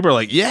 And then people are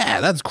like,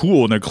 yeah, that's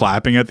cool. And they're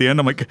clapping at the end.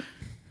 I'm like,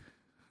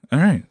 all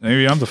right,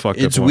 maybe I'm the fucked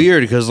up one. It's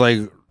weird because, like,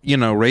 you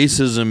know,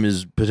 racism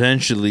is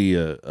potentially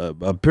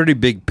a pretty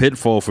big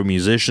pitfall for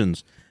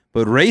musicians.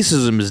 But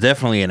racism is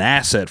definitely an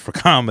asset for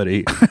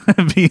comedy.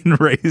 Being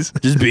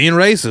racist. Just being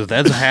racist.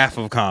 That's half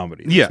of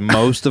comedy. Yeah. That's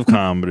most of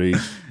comedy.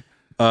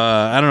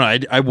 I don't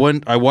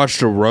know. I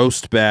watched a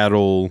roast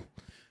battle.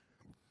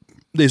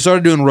 They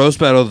started doing roast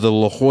battle at the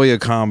La Jolla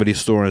Comedy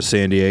Store in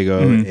San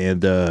Diego,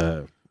 and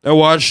I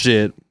watched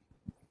it.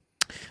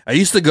 I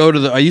used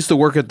to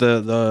work at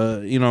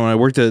the you know, when I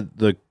worked at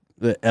the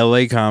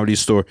LA Comedy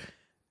Store.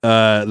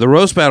 The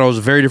roast battle is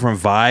a very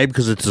different vibe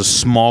because it's a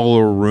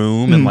smaller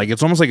room and like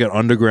it's almost like an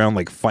underground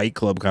like Fight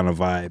Club kind of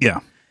vibe. Yeah.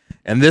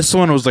 And this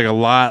one was like a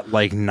lot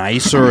like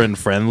nicer and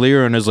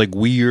friendlier, and it's like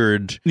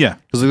weird. Yeah.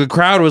 Because like, the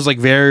crowd was like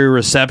very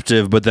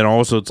receptive, but then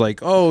also it's like,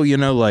 oh, you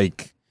know,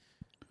 like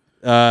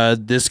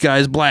this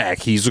guy's black,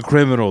 he's a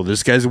criminal.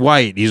 This guy's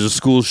white, he's a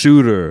school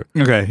shooter.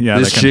 Okay, yeah.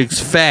 This chick's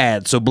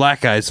fat, so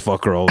black guys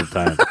fuck her all the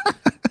time.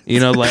 You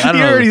know, like, I don't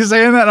know. You're already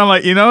saying that, and I'm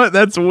like, you know what?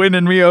 That's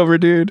winning me over,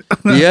 dude.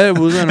 Yeah, it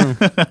was.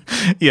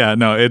 Yeah,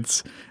 no,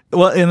 it's...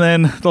 Well, and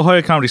then the La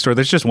Jolla Comedy Store,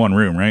 there's just one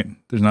room, right?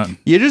 There's not...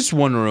 Yeah, just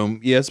one room.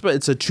 Yes, but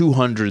it's a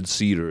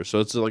 200-seater, so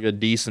it's like a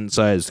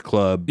decent-sized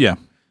club. Yeah.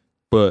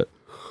 But...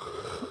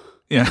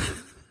 Yeah.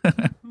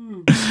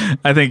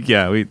 I think,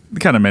 yeah, we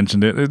kind of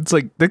mentioned it. It's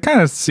like, that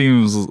kind of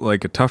seems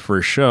like a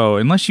tougher show,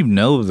 unless you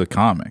know the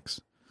comics.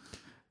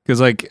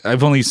 Because, like,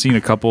 I've only seen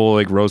a couple,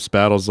 like, roast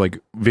battles, like,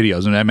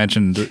 videos, and I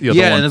mentioned... You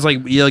know, and it's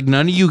like,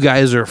 none of you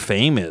guys are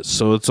famous,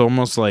 so it's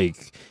almost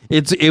like...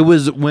 It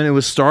was when it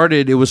was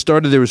started, there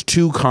was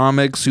two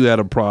comics who had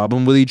a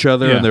problem with each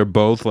other, and they're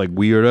both, like,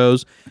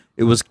 weirdos.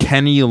 It was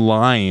Kenny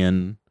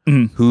Lyon,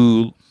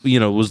 who, you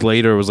know, was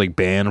like,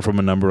 banned from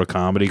a number of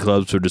comedy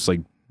clubs for just,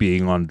 like,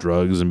 being on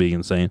drugs and being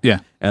insane.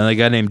 Yeah. And a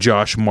guy named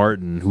Josh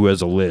Martin, who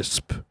has a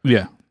lisp.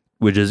 Yeah.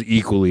 Which is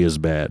equally as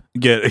bad.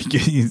 Get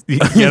him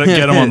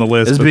on the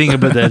list. As being a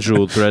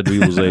potential threat to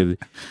people's safety.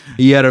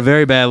 He had a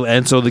very bad...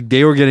 And so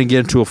they were going to get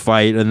into a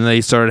fight, and then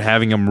they started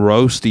having him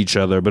roast each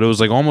other, but it was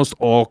like almost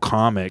all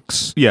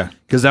comics. Yeah.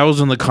 Because that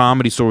was when the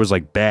Comedy Store was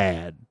like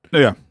bad.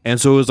 Yeah.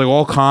 And so it was like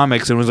all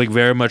comics, and it was like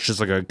very much just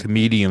like a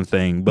comedian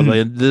thing. But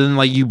like, then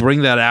like you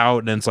bring that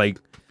out, and it's like,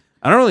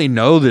 I don't really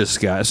know this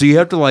guy. So you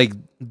have to like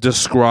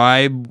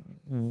describe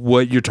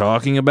what you're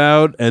talking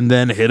about, and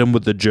then hit him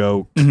with the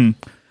joke.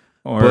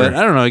 But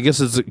I don't know. I guess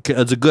it's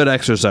a good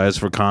exercise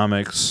for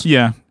comics.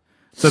 Yeah.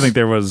 So I think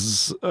there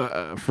was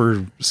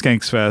for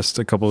Skanks Fest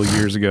a couple of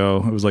years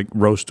ago. It was like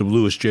roast of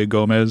Louis J.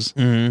 Gomez,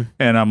 and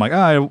I'm like,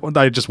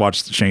 I just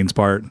watched Shane's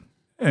part,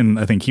 and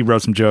I think he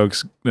wrote some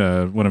jokes.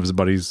 One of his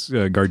buddies,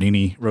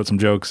 Gardini, wrote some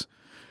jokes.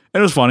 And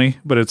it was funny,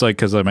 but it's like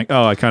because I'm like,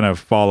 I kind of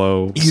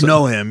follow. You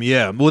know him,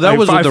 yeah. Well, that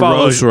was what the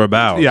roasts were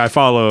about. Yeah, I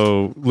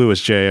follow Louis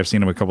J. I've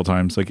seen him a couple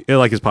times. Like I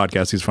like his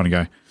podcast. He's a funny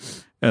guy.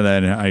 And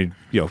then I,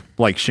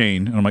 like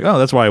Shane, and I'm like,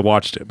 that's why I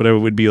watched it. But it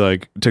would be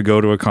like to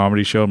go to a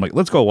comedy show. I'm like,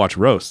 let's go watch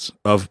roasts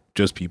of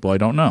just people I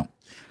don't know.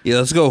 Yeah,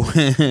 let's go.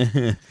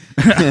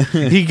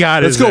 He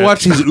got it. Let's go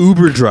watch these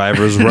Uber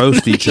drivers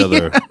roast each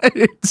other.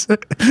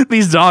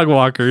 These dog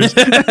walkers.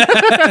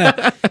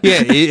 Yeah,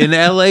 in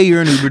LA,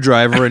 you're an Uber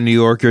driver. In New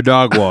York, you're a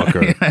dog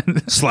walker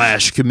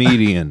 /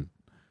 comedian.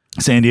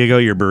 San Diego,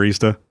 you're a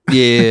barista.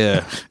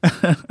 Yeah.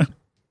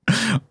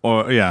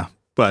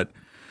 But.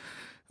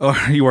 or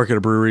you work at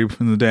a brewery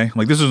in the day.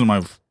 Like, this isn't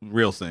my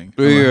real thing.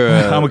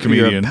 I'm I'm a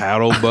comedian. You're a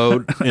paddle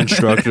boat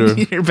instructor.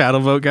 You're a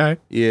paddle boat guy.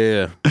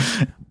 Yeah.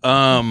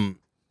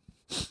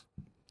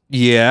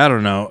 Yeah, I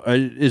don't know.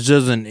 It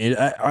doesn't.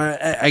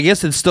 I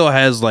guess it still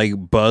has like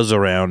buzz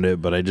around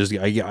it, but I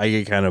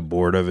get kind of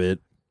bored of it.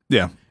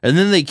 Yeah. And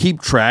then they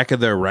keep track of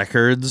their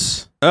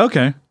records,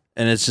 Okay.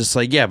 and it's just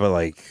like, yeah, but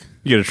like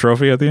You get a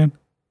trophy at the end.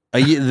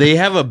 they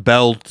have a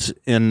belt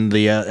in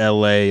the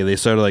L.A. They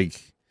started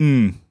like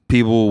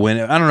people win.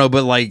 I don't know,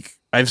 but like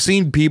I've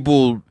seen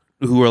people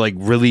who are like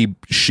really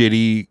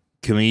shitty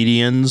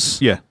comedians,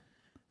 Yeah.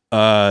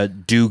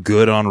 do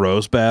good on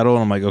roast battle,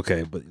 and I'm like,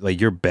 okay, but like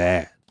you're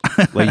bad.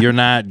 Like you're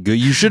not good.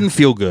 You shouldn't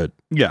feel good.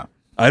 Yeah.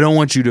 I don't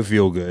want you to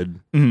feel good.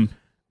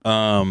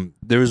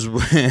 There's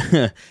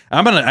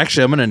I'm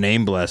gonna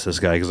name blast this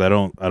guy because I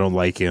don't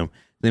like him.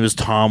 His name is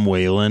Tom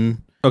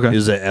Whalen. Okay.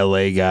 He's an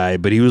LA guy,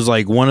 but he was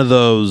like one of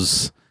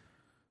those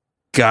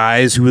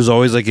guys who was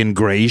always like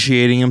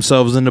ingratiating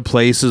himself into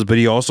places, but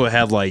he also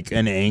had like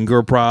an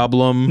anger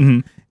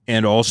problem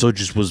and also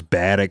just was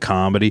bad at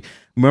comedy.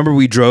 Remember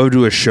we drove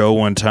to a show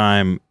one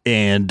time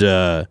and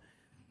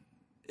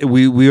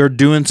we were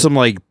doing some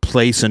like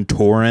place in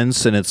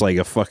Torrance, and it's like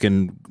a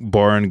fucking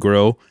bar and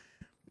grill,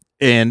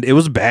 and it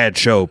was a bad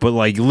show, but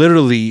like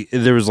literally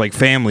there was like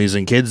families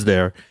and kids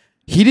there.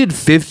 He did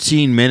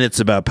 15 minutes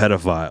about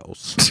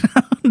pedophiles.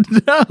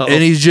 No.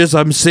 And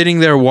I'm sitting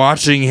there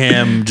watching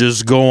him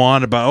just go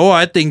on about,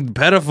 I think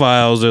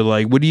pedophiles are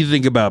like, what do you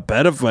think about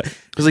pedophiles? I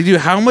was like, dude,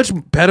 how much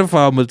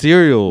pedophile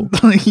material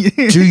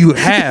do you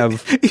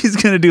have? He's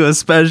going to do a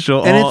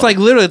special. And it's like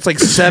literally, it's like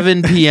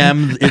 7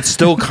 p.m. It's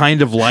still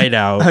kind of light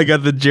out. I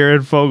got the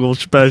Jared Fogle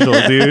special,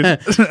 dude.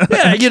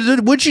 Yeah,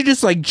 would you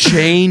just like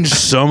change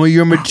some of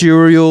your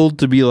material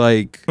to be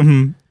like,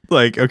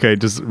 like, okay,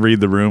 just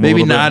read the room.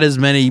 maybe a little not bit. as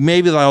many.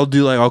 Maybe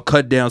I'll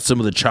cut down some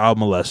of the child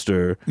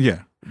molester Yeah.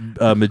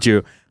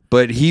 material.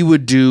 But he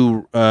would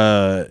do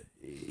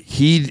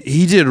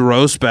he did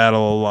roast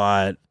battle a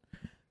lot.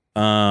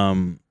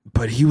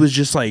 But he was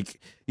just like,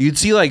 you'd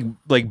see like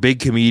big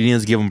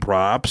comedians give him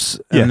props,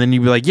 and Yeah. then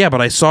you'd be like, yeah, but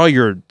I saw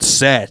your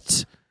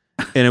set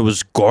and it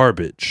was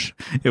garbage.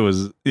 It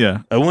was,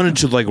 yeah. I wanted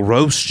to like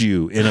roast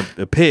you in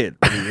a pit,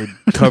 and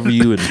cover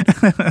you in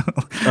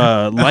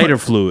lighter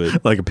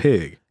fluid. Like a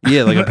pig.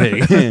 Yeah, like a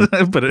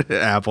pig. But an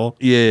apple.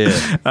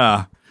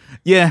 Yeah.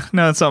 Yeah,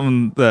 no, it's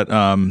something that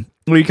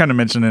well, you kind of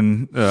mentioned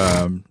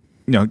in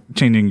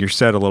changing your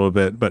set a little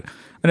bit, but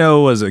I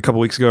know it was a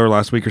couple weeks ago or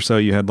last week or so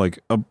you had like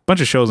a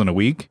bunch of shows in a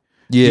week.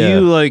 Yeah. Do you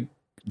like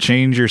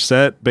change your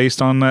set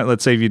based on that?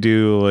 Let's say if you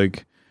do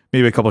like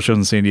maybe a couple shows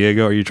in San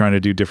Diego, are you trying to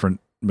do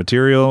different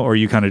material, or are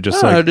you kind of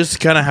just like just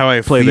kind of how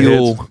I play the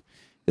feel. hits?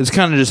 It's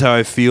kind of just how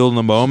I feel in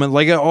the moment.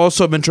 Like I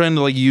also have been trying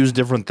to like use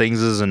different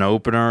things as an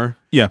opener.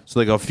 Yeah. So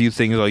like a few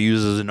things I'll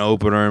use as an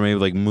opener, maybe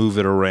like move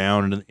it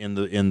around in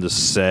the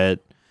set.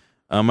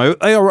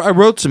 I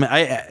wrote some.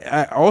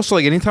 I also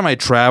like anytime I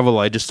travel,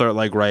 I just start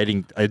like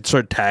writing. I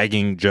start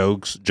tagging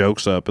jokes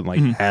up and like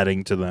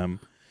adding to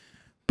them.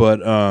 But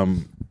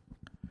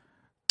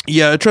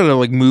yeah, I try to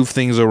like move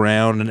things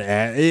around and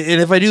add.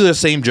 And if I do the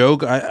same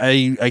joke,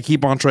 I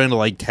keep on trying to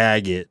like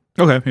tag it.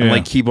 Okay. And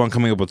like keep on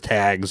coming up with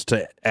tags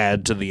to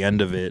add to the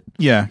end of it.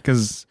 Yeah,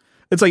 because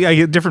it's like I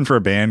get different for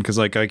a band because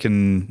like I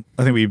think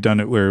we've done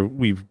it where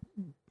we've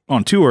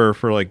on tour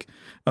for like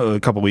a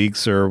couple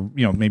weeks or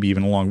maybe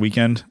even a long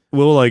weekend.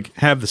 We'll like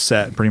have the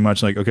set pretty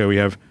much like, okay, we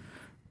have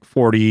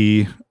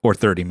 40 or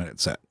 30 minute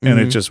set, and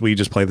we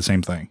just play the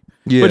same thing.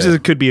 Yeah.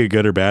 Which could be a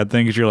good or bad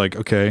thing because you're like,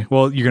 okay,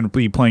 well, you're going to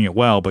be playing it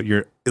well, but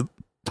you're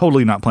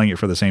totally not playing it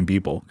for the same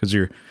people because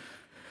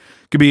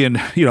could be in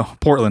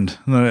Portland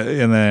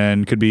and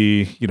then could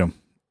be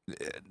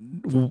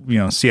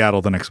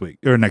Seattle the next week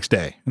or next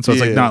day, and so it's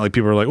like not like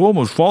people are like, well,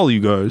 almost follow you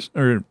guys,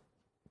 and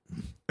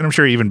I'm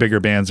sure even bigger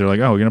bands are like,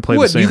 oh, we're gonna play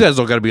the same. You guys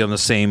all got to be on the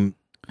same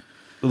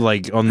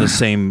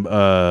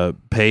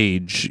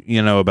page,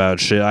 about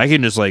shit. I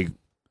can just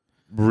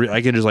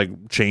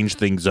change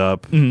things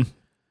up.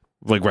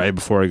 Like right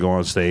before I go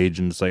on stage,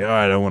 and it's like,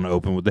 I don't want to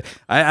open with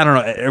I don't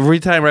know. Every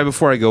time right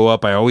before I go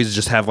up, I always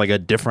just have like a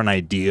different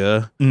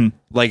idea.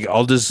 Like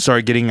I'll just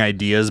start getting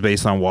ideas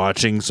based on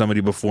watching somebody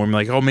before me.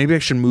 Like, oh, maybe I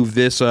should move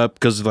this up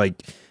because like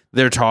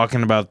they're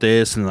talking about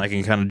this, and I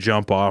can kind of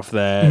jump off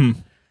that.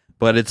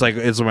 But it's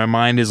my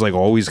mind is like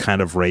always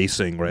kind of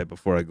racing right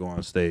before I go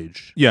on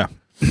stage. Yeah.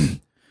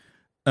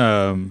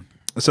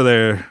 So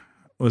there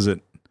was it.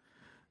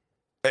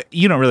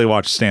 You don't really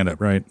watch stand up,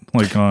 right?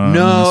 Like on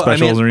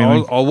specials or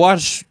anything? I'll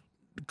watch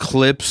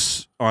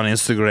clips on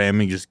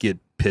Instagram and just get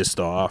pissed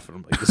off. And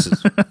I'm like, this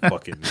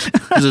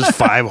is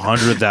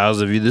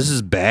 500,000 views. This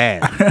is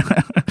bad.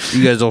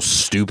 You guys all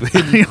stupid.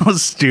 You're all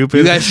stupid.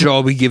 You guys should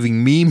all be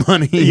giving me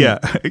money. Yeah.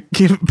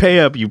 Pay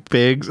up, you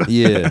pigs.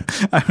 Yeah.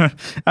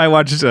 I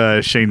watched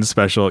Shane's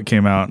special. It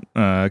came out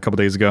a couple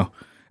days ago.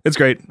 It's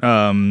great.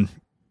 I'm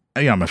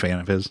a fan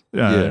of his,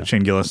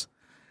 Shane Gillis.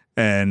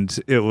 And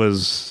it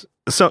was...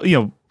 So,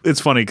 it's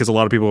funny because a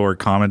lot of people were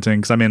commenting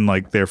because I'm in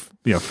like their,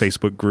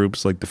 Facebook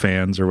groups, like the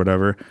fans or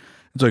whatever.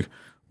 It's like,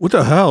 what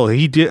the hell?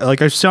 He did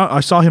like I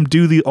saw him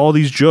do all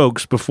these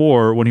jokes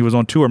before when he was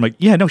on tour. I'm like,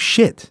 yeah, no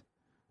shit.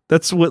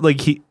 That's what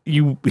like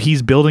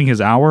he's building his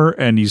hour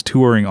and he's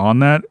touring on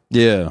that.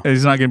 Yeah. And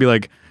he's not gonna be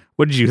like,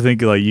 what did you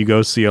think? Like you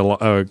go see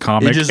a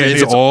comic?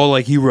 It's all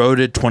like he wrote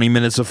it 20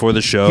 minutes before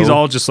the show. He's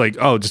all just like,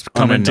 oh, just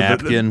come into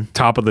napkin. the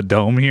top of the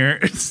dome here.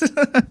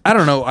 I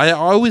don't know. I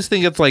always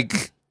think it's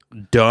like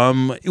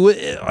dumb.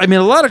 I mean,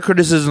 a lot of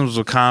criticisms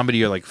of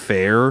comedy are like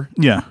fair.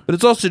 Yeah. But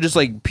it's also just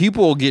like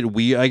people get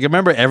weird. Like, I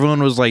remember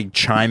everyone was like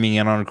chiming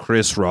in on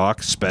Chris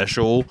Rock's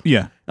special.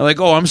 Yeah. And like,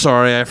 oh, I'm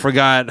sorry. I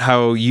forgot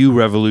how you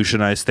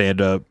revolutionized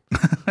stand up.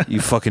 You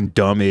fucking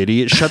dumb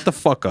idiot. Shut the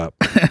fuck up.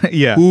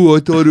 Yeah. Ooh, I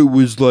thought it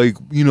was like,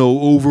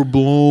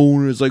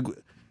 overblown. It's like,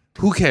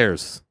 who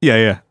cares? Yeah.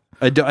 Yeah.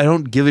 I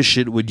don't give a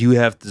shit what you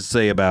have to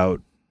say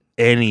about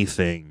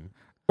anything.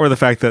 Or the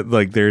fact that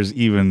like there's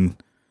even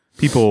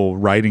people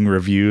writing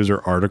reviews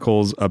or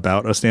articles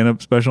about a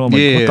stand-up special. I'm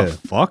like, what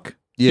the fuck?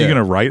 Yeah. You're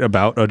gonna write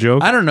about a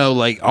joke? I don't know.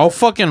 Like,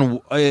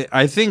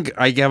 I think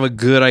I have a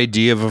good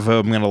idea of if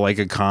I'm gonna like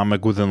a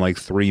comic within like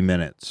 3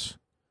 minutes.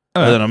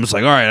 And then I'm just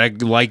like, all right,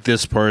 I like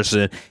this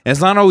person. And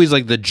it's not always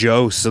like the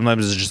jokes.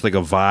 Sometimes it's just like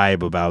a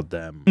vibe about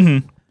them.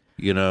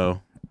 Mm-hmm.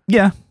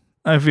 Yeah.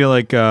 I feel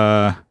like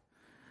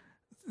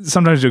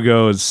sometimes you'll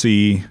go and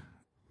see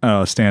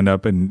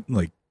stand-up and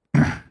like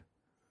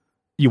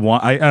you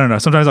want. I don't know.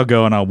 Sometimes I'll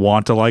go and I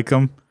want to like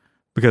them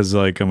because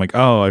like I'm like,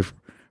 oh, I've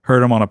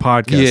heard them on a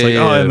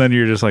podcast. And then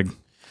you're just like,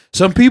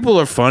 some people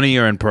are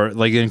funnier in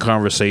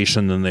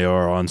conversation than they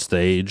are on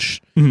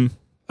stage.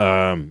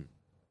 Mm-hmm.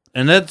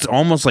 And that's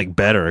almost like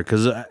better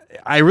because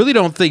I really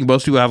don't think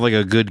most people have like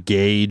a good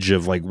gauge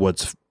of like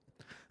what's.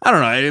 I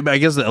don't know. I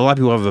guess a lot of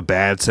people have a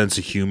bad sense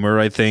of humor.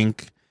 I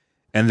think,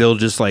 and they'll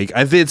just like.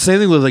 I think it's the same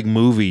thing with like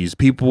movies.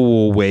 People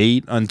will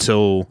wait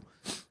until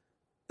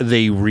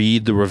they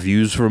read the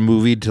reviews for a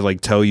movie to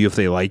like tell you if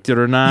they liked it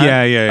or not.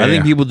 Yeah. I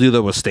think people do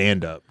that with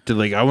stand up to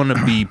like, I want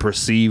to be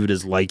perceived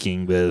as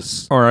liking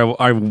this, or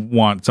I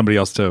want somebody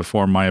else to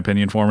form my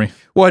opinion for me.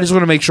 Well, I just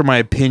want to make sure my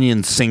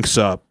opinion syncs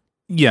up.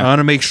 Yeah, I want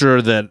to make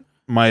sure that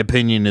my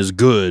opinion is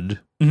good,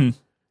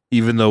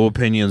 even though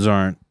opinions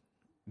aren't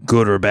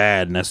good or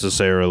bad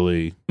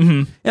necessarily.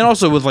 And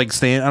also with like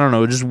I don't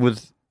know, just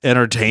with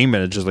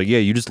entertainment, it's just like, yeah,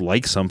 you just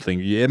like something.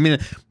 I mean,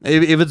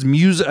 if it's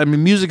music, I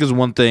mean, music is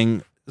one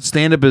thing.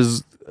 Stand-up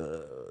is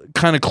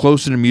kind of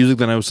closer to music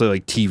than I would say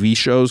like TV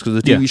shows, because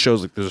the TV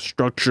shows, like, there's a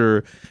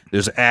structure,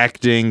 there's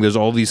acting, there's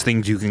all these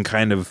things you can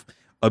kind of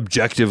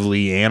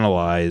objectively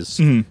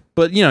analyze.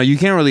 But, you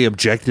can't really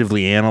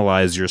objectively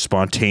analyze your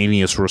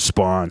spontaneous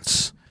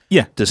response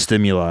to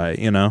stimuli,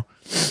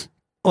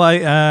 Well,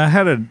 I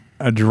had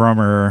a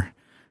drummer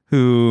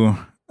who,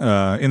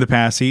 in the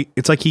past,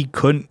 it's like he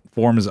couldn't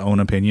form his own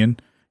opinion.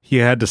 He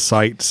had to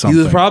cite something.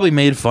 He was probably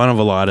made fun of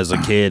a lot as a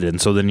kid,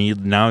 and so then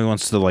now he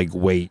wants to like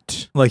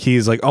wait. Like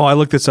he's like, oh, I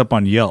looked this up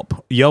on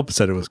Yelp. Yelp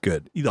said it was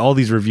good. All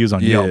these reviews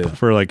on Yelp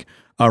for like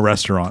a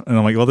restaurant, and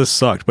I'm like, well, this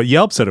sucked, but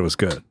Yelp said it was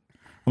good.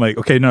 I'm like,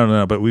 okay,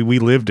 no, but we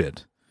lived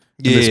it.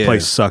 And this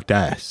place sucked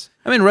ass.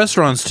 I mean,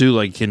 restaurants too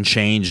like can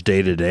change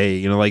day to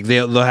day. Like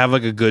they'll have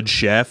like a good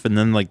chef, and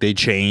then like they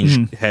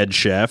change head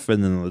chef,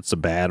 and then it's a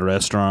bad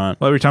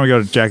restaurant. Well, every time we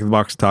go to Jack in the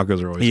Box,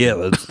 tacos are always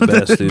good. That's the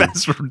best, dude.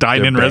 Best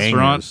dine-in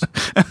restaurant.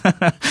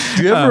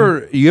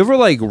 Do you ever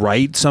like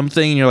write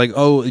something and you're like,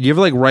 oh, you ever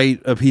like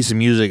write a piece of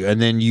music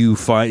and then you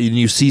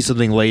see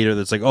something later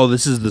that's like, oh,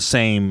 this is the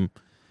same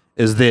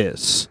as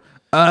this?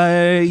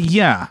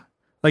 Yeah.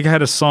 Like I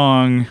had a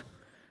song.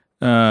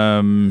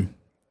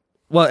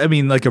 Well, I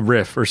mean, like a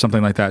riff or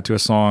something like that to a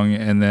song,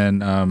 and then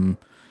kind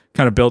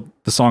of built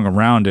the song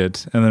around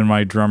it. And then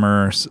my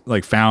drummer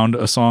like found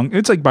a song.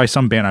 It's like by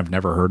some band I've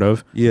never heard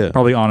of. Yeah,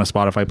 probably on a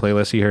Spotify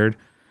playlist he heard.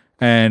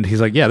 And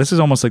he's like, "Yeah, this is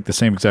almost like the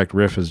same exact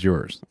riff as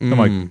yours." I'm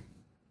like,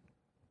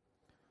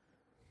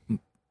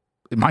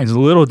 mine's a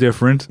little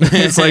different.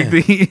 It's like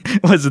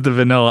was it the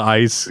Vanilla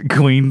Ice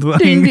Queen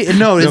thing?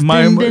 No,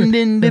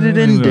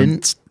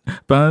 it's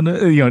but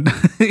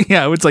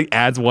it's like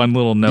adds one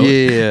little note,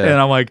 and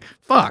I'm like,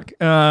 fuck.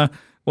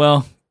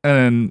 Well,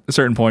 and a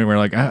certain point where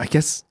like, I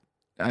guess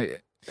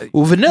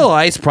well, Vanilla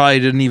Ice probably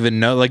didn't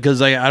even know, like,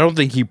 because I don't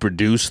think he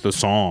produced the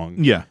song.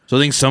 Yeah, so I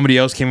think somebody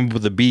else came up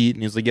with the beat,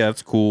 and he's like, yeah,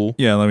 that's cool.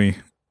 Yeah, let me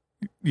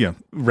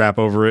rap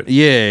over it.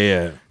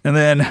 Yeah. And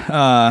then,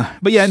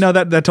 but yeah, no,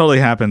 that totally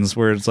happens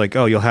where it's like,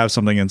 oh, you'll have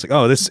something and it's like,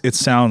 oh, it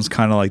sounds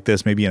kind of like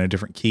this, maybe in a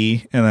different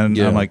key. And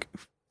then I'm like,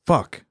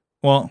 fuck.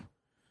 Well,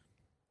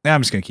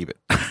 I'm just going to keep it.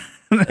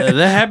 That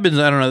happens.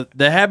 I don't know.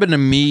 That happened to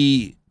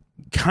me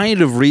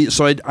kind of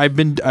so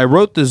I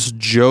wrote this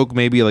joke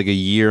maybe like a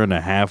year and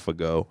a half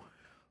ago,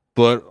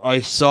 but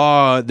I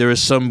saw there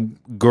was some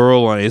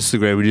girl on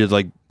Instagram who did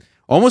like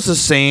almost the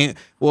same.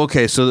 Well,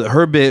 okay. So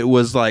her bit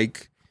was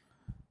like,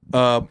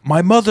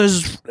 my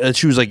mother's,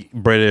 she was like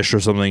British or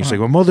something. She's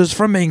like, my mother's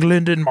from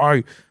England and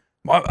my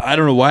I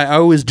don't know why I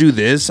always do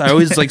this. I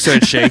always like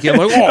start shaking. I'm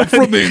like, oh, I'm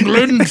from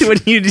England. When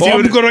you do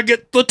I'm it- gonna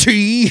get the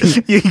tea.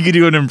 You can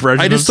do an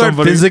impression. I just of start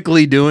somebody.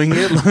 physically doing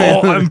it.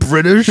 Oh, I'm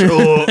British.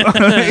 Oh.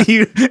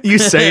 you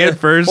say it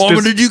first. I'm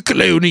just, gonna do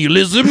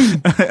colonialism.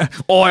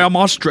 oh, I'm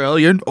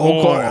Australian.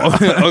 Oh,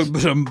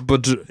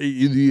 But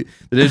the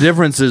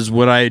difference is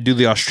when I do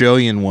the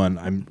Australian one,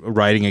 I'm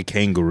riding a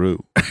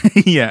kangaroo.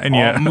 yeah, and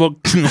yeah, I'm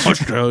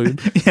Australian.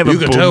 You have a can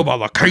boom. tell by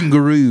the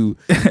kangaroo.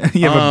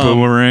 you have a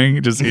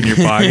boomerang just in your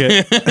pocket.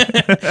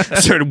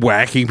 Started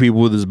whacking people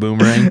with his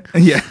boomerang.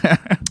 yeah,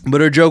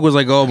 But her joke was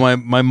like, oh,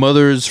 my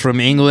mother's from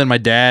England, my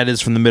dad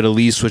is from the Middle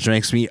East, which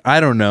makes me, I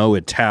don't know,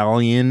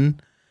 Italian.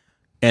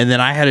 And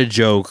then I had a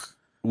joke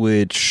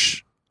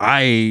which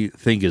I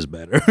think is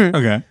better.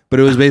 okay. But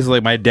it was basically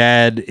like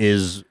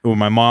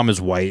my mom is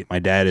white, my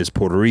dad is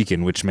Puerto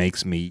Rican, which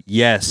makes me,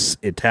 yes,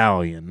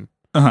 Italian.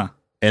 Uh-huh.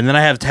 And then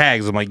I have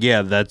tags. I'm like,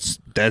 yeah, that's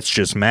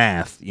just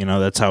math. You know,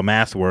 that's how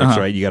math works,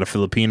 right? You got a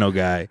Filipino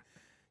guy,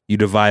 you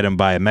divide him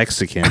by a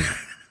Mexican.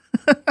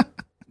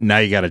 Now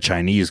you got a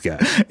Chinese guy.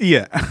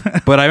 Yeah.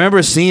 But I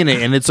remember seeing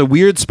it, and it's a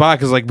weird spot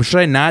because, like,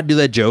 should I not do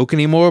that joke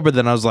anymore? But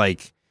then I was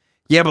like,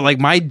 yeah, but like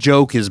my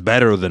joke is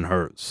better than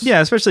hers. yeah,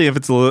 especially if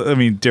it's a little, I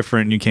mean,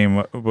 different. You came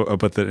up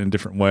with it in a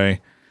different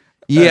way.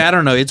 Yeah, I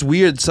don't know. It's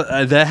weird. So,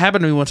 that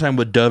happened to me one time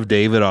with Dove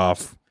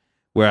Davidoff,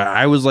 where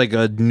I was like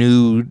a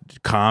new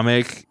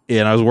comic,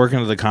 and I was working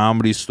at the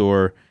Comedy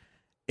Store,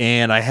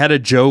 and I had a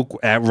joke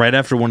right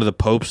after one of the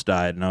popes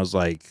died, and I was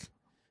like,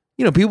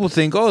 you know, people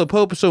think, oh, the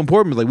Pope is so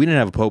important, but like we didn't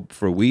have a Pope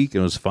for a week,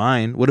 and it was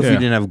fine. What if we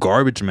didn't have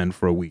garbage men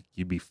for a week?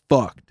 You'd be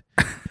fucked.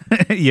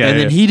 yeah. And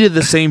then he did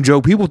the same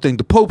joke. People think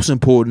the Pope's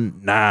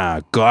important.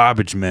 Nah,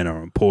 garbage men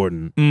are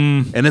important.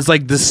 And it's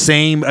like the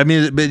same. I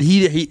mean, but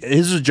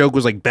his joke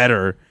was like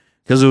better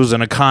because it was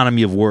an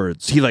economy of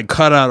words. He like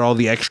cut out all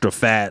the extra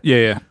fat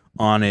yeah.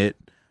 on it.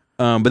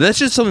 But that's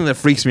just something that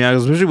freaks me out,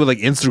 especially with like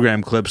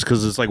Instagram clips,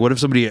 because it's like, what if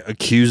somebody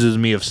accuses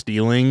me of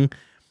stealing?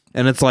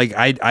 And it's like,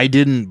 I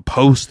didn't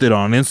post it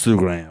on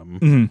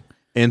Instagram.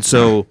 And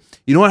so,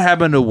 you know what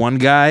happened to one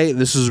guy?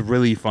 This is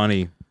really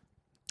funny.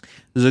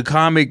 There's a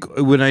comic,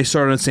 when I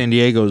started in San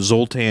Diego,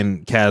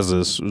 Zoltan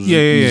Kazas.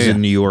 He's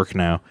in New York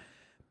now.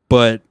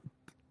 But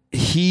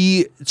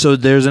so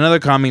there's another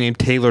comic named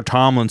Taylor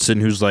Tomlinson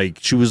who's like,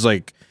 she was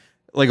like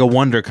a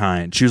wonder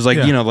kind. She was like,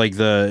 you know, like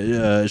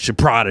she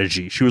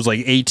prodigy. She was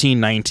like 18,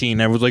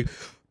 19. Everyone's like,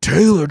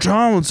 Taylor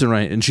Tomlinson,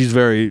 right? And she's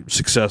very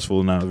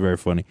successful now. It's very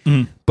funny.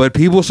 But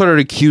people started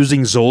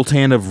accusing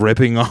Zoltan of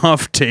ripping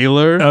off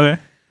Taylor.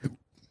 Okay.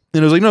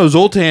 And it was like, no,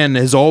 Zoltan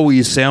has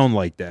always sound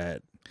like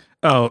that.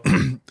 Oh,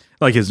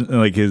 like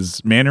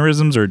his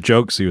mannerisms or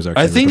jokes he was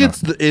actually. I think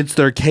ripping it's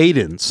their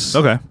cadence.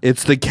 Okay.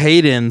 It's the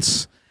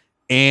cadence,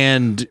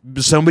 and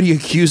somebody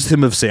accused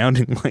him of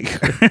sounding like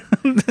her.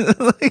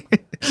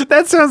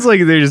 that sounds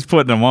like they're just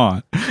putting him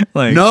on.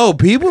 Like No,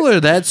 people are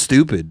that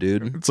stupid,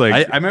 dude. It's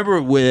like- I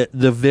remember with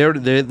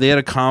they had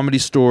a Comedy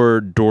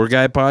Store Door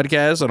Guy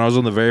podcast, and I was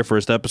on the very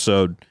first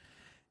episode,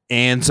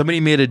 and somebody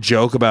made a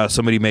joke about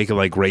somebody making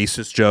like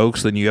racist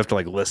jokes, then you have to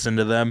like listen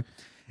to them.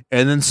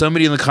 And then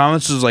somebody in the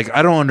comments was like,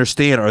 I don't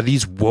understand. Are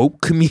these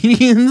woke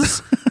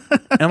comedians?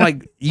 And I'm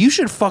like, you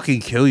should fucking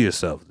kill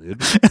yourself,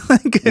 dude.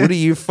 What are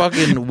you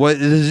fucking,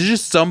 there's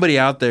just somebody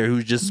out there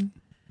who just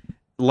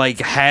like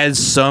there's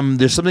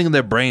something in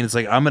their brain. It's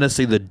like, I'm going to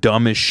say the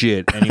dumbest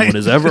shit anyone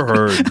has ever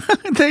heard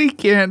they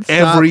can't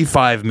stop. every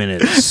 5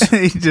 minutes.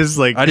 They just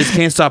like I just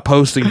can't stop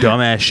posting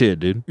dumbass shit,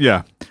 dude.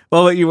 yeah.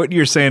 Well, what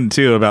you're saying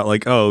too about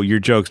like, oh, your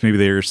jokes maybe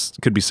they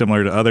could be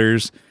similar to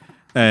others,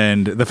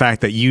 and the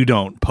fact that you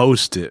don't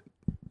post it,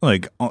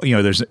 like, you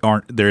know,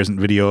 there isn't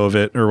video of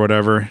it or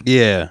whatever.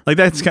 Yeah. Like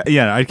that's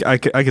I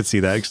could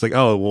see that. It's like,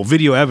 oh well,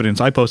 video evidence.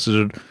 I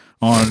posted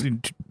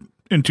it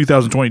in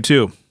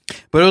 2022.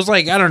 But it was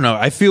like, I don't know.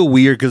 I feel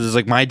weird because it's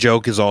like my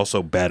joke is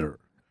also better.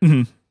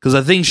 Because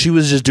I think she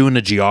was just doing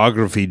a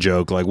geography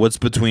joke, like what's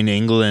between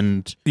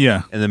England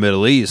Yeah. and the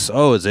Middle East?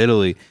 Oh, it's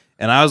Italy.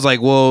 And I was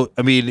like, well,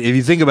 I mean, if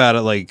you think about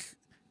it, like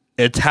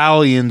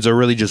Italians are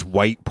really just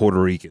white Puerto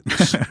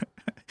Ricans.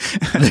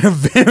 They're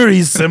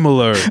very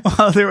similar.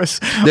 Well,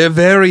 They're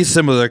very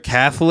similar. They're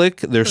Catholic.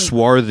 They're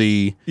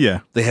swarthy.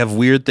 yeah. They have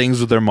weird things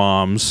with their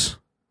moms.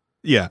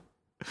 Yeah.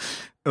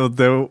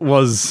 There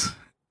was,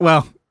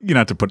 well, you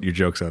not to put your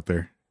jokes out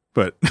there,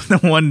 but the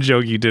one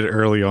joke you did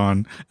early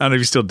on, I don't know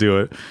if you still do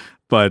it,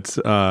 but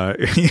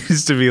it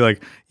used to be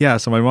like, yeah,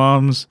 so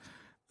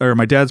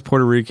my dad's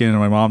Puerto Rican and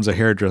my mom's a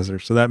hairdresser,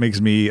 so that makes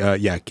me,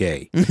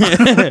 gay.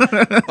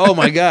 Oh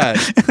my God.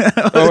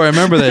 Oh, I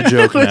remember that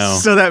joke now.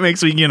 So that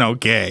makes me,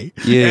 gay.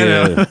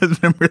 Yeah. And I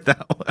remember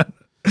that one.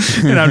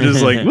 And I'm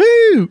just like,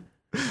 woo!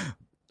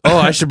 Oh,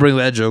 I should bring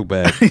that joke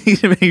back.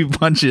 Maybe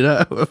punch it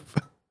up.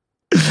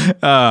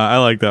 I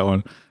like that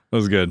one. That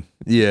was good.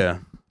 Yeah.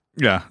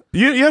 Yeah,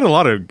 you had a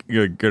lot of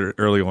good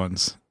early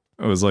ones.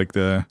 It was like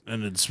and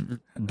it's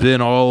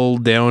been all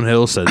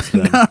downhill since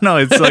then. no,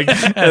 it's like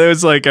it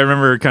was like I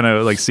remember kind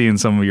of like seeing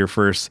some of your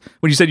first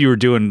when you said you were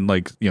doing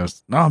like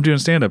I'm doing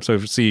stand up. So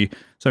if you see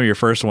some of your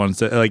first ones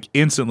that like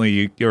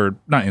instantly or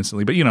not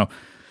instantly, but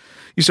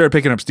you started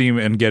picking up steam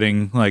and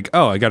getting like,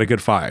 oh, I got a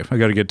good 5. I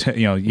got a good 10.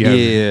 You know, you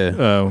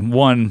have,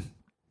 one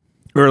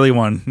early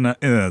one, not,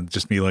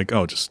 just be like,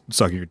 oh, just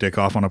sucking your dick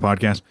off on a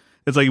podcast.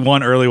 It's like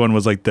one early one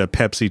was like the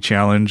Pepsi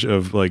challenge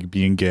of like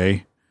being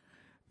gay.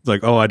 It's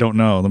like, oh, I don't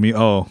know.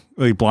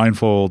 Like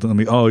blindfold.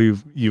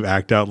 You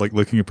act out like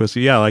licking your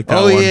pussy. Yeah, I like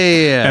that one.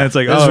 Yeah. And it's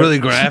like, that's really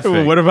graphic.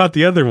 Well, what about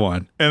the other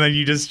one? And then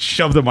you just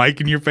shove the mic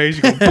in your face.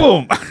 You go,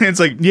 boom. It's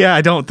like, yeah,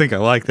 I don't think I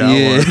like that one.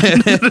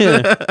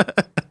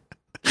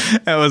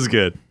 That was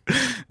good.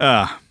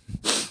 Yeah.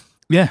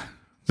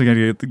 So I got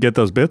to get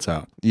those bits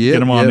out. Yeah.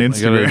 Get them on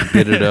Instagram. I gotta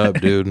get it up,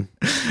 dude.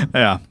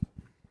 Yeah.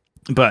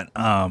 But,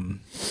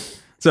 and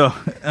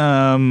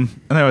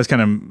I was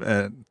kind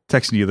of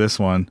texting you this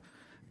one.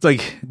 It's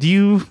like, do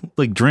you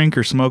like drink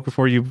or smoke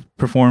before you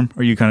perform? Or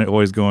are you kind of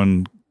always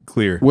going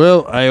clear?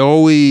 Well, I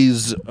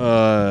always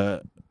I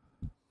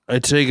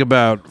take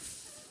about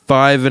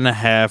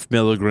 5.5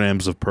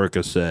 milligrams of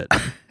Percocet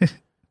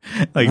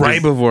Like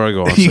right before I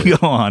go on stage. You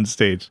go on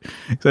stage.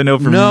 So I know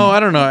from I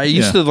don't know. I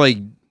used to like.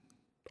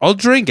 I'll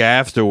drink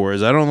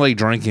afterwards. I don't like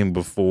drinking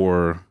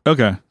before.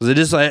 Okay.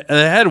 I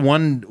had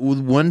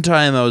one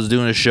time I was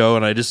doing a show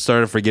and I just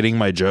started forgetting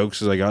my jokes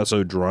because I got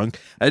so drunk.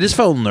 I just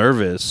felt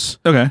nervous.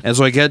 Okay. And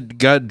so I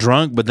got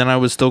drunk, but then I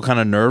was still kind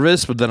of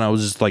nervous, but then I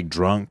was just like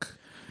drunk.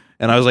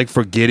 And I was like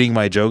forgetting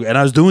my joke and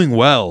I was doing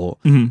well.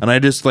 Mm-hmm. And I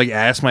just like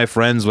asked my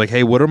friends like,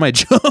 hey, what are my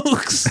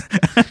jokes?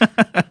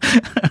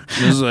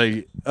 It was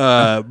like,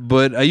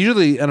 but I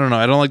don't know.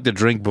 I don't like to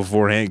drink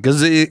beforehand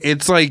because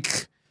it's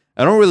like,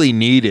 I don't really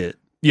need it.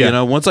 Yeah. You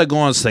know, once I go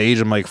on stage,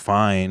 I'm like,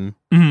 fine.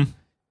 Mm-hmm.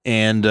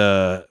 And,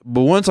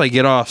 but once I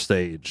get off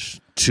stage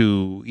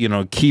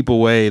to, keep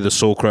away the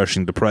soul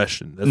crushing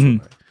depression,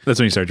 that's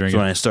when you start drinking.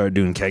 That's when I start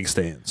doing keg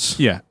stands.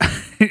 Yeah.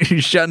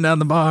 You're shutting down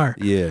the bar.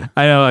 Yeah.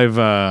 I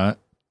know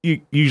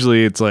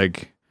usually it's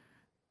like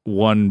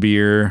one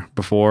beer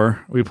before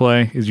we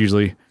play is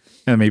usually,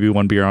 and maybe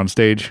one beer on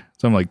stage.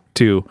 So I'm like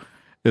 2.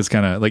 It's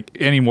kind of like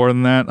any more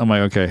than that. I'm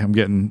like, okay,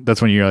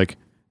 that's when you're like,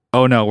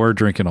 oh no, we're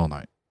drinking all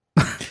night.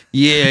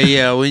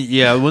 Yeah.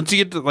 Once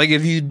you get to, like,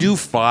 if you do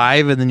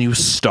 5 and then you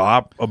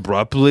stop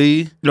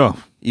abruptly,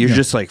 you're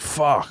just like,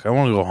 fuck, I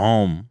want to go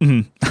home.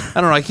 Mm-hmm.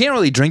 I don't know. I can't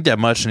really drink that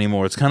much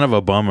anymore. It's kind of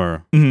a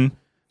bummer. Mm-hmm.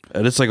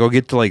 And it's like I'll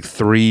get to like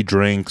 3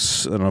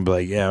 drinks and I'll be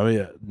like,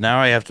 yeah. Now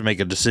I have to make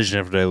a decision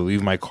if I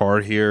leave my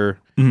card here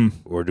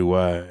or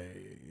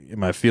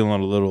am I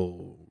feeling a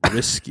little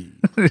risky?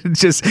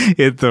 Just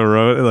hit the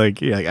road, like,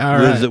 you're like, all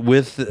right.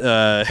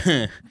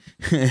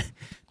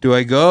 Do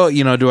I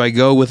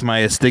go with my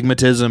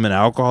astigmatism and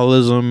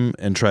alcoholism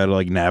and try to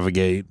like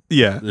navigate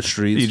the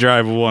streets? You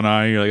drive with one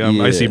eye, you're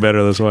like, I see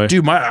better this way.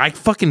 Dude, I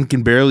fucking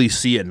can barely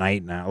see at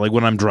night now. Like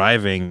when I'm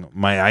driving,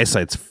 my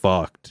eyesight's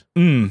fucked.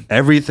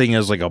 Everything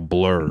is like a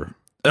blur.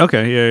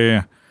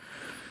 Okay,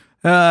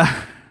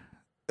 yeah.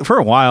 For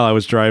a while I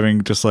was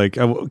driving just like,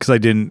 because I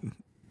didn't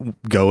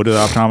go to the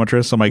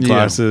optometrist, so my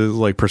glasses,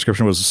 like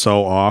prescription was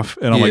so off.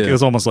 And I'm like, it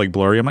was almost like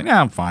blurry. I'm like,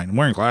 I'm fine. I'm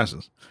wearing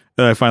glasses.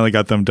 And I finally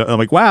got them done. I'm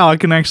like, wow, I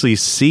can actually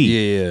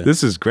see. Yeah.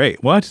 This is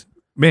great. What?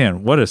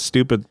 Man, what a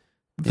stupid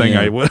thing.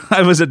 Yeah.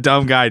 I was a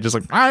dumb guy, just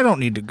like, I don't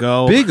need to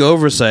go. Big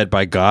oversight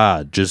by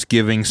God, just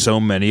giving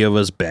so many of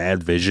us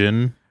bad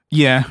vision.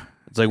 Yeah.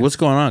 It's like, what's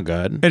going on,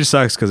 God? It just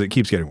sucks because it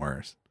keeps getting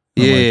worse.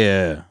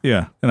 Yeah.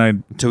 Yeah.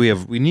 And so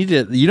we need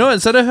to,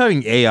 instead of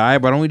having AI,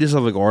 why don't we just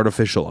have like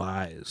artificial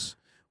eyes?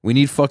 We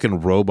need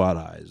fucking robot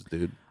eyes,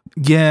 dude.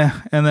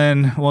 Yeah. And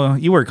then, well,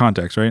 you wear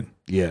contacts, right?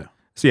 Yeah.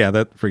 So yeah,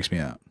 that freaks me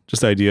out.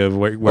 Just the idea of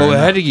where. I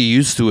had to get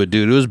used to it,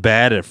 dude. It was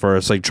bad at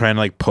first, like trying to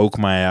like poke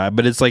my eye,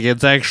 but it's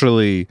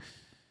actually,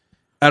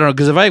 I don't know,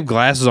 because if I have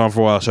glasses on for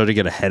a while, I start to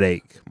get a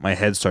headache. My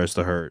head starts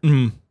to hurt.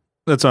 Mm-hmm.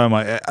 That's why I'm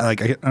like, I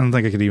don't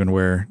think I could even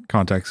wear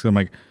contacts. I'm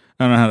like,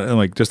 I don't know how to,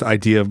 like, just the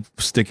idea of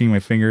sticking my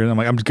finger. I'm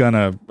like, I'm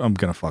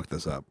gonna fuck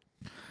this up.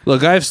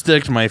 Look, I've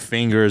sticked my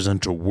fingers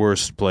into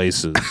worse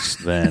places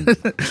than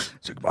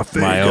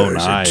my own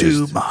eyes.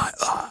 Into my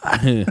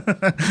eye.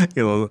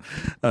 Get a little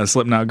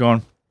Slipknot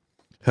going.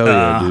 Hell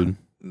yeah,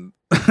 dude.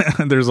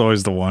 There's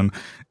always the one.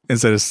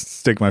 Instead of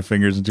stick my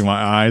fingers into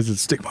my eyes, it's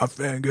stick my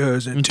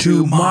fingers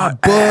into my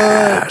butt.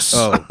 Ass.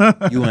 Oh,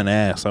 you went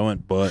ass. I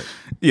went butt.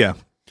 Yeah.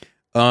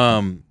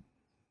 I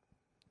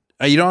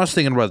was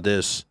thinking about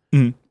this.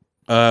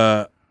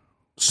 Mm-hmm.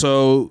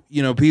 So,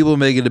 people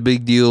making a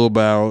big deal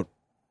about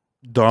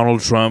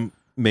Donald Trump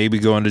maybe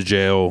going to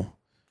jail,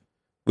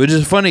 which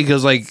is funny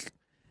because, like,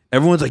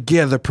 everyone's like,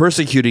 yeah, they're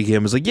persecuting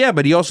him. It's like, yeah,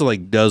 but he also,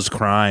 like, does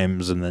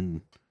crimes and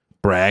then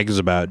brags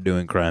about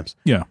doing crimes.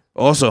 Yeah.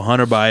 Also,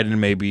 Hunter Biden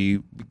may be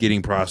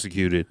getting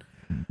prosecuted.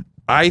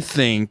 I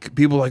think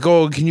people are like,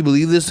 oh, can you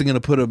believe this? They're going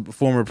to put a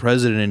former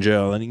president in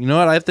jail. And you know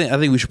what? I think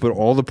we should put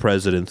all the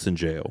presidents in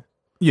jail.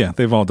 Yeah,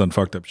 they've all done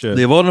fucked up shit.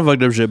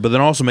 But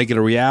then also make it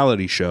a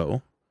reality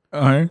show.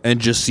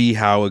 And just see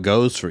how it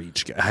goes for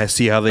each guy.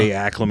 See how they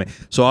acclimate.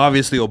 So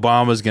obviously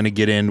Obama's going to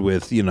get in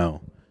with, the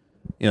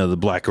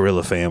Black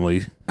Gorilla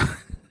family.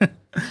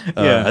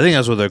 Yeah, I think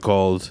that's what they're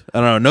called.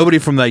 I don't know. Nobody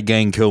from that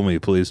gang kill me,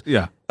 please.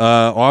 Yeah.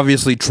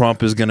 Obviously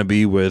Trump is going to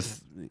be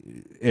with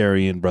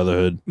Aryan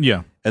Brotherhood,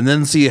 Yeah. and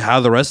then see how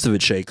the rest of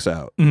it shakes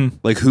out. Mm-hmm.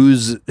 Like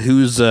who's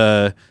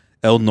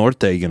El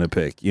Norte gonna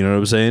pick? You know what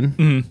I'm saying?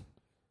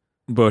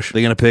 Mm-hmm. Bush.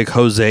 They're gonna pick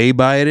Jose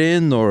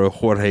Biden or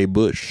Jorge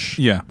Bush.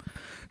 Yeah.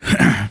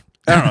 I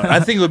don't know. I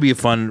think it would be a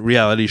fun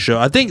reality show.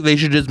 I think they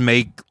should just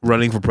make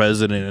running for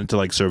president into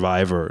like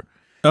Survivor,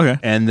 Okay.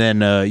 and then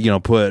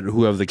put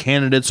whoever the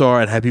candidates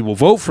are and have people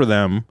vote for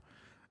them,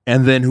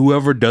 and then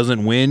whoever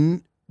doesn't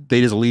win,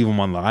 they just leave them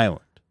on the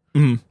island,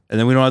 Mm-hmm. and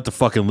then we don't have to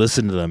fucking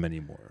listen to them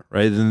anymore,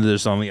 right? Then they're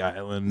just on the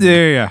island.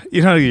 Yeah.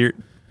 You know,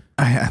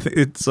 I think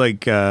it's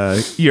like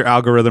your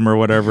algorithm or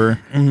whatever.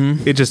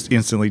 Mm-hmm. It just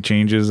instantly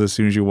changes as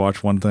soon as you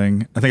watch one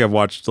thing. I think I've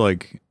watched I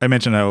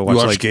mentioned I You watched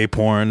watch like gay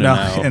porn,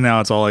 and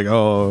now it's all like,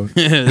 oh,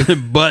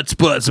 butts.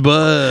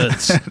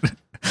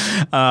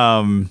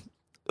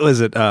 what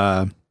is it?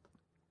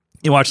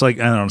 You watch like,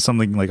 I don't know,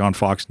 something like on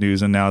Fox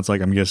News, and now it's like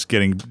I'm just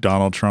getting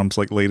Donald Trump's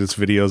like latest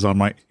videos on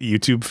my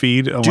YouTube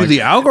feed. I'm Dude, like, the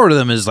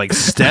algorithm is like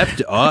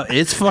stepped up.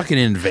 It's fucking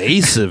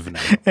invasive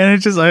now. and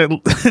it's just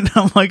and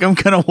I'm like, I'm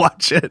gonna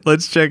watch it.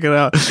 Let's check it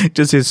out.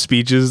 Just his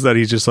speeches that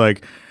he's just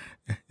like.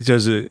 He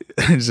says,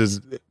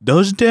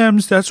 those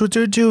Dems, that's what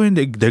they're doing.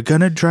 They're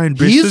gonna try and.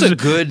 He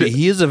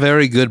is a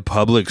very good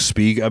public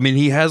speaker. I mean,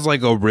 he has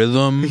like a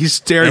rhythm. He's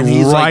staring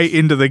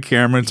into the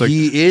camera. It's like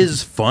he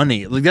is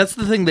funny. Like that's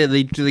the thing that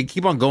they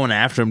keep on going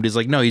after him. He's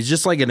like, no, he's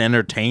just like an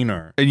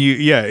entertainer. And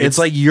it's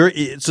like so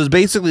it's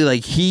basically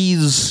like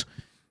he's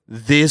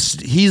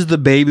the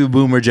baby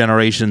boomer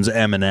generation's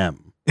Eminem.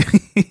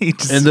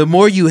 And the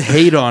more you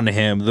hate on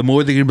him, the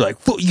more they're gonna be like,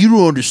 you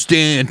don't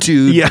understand,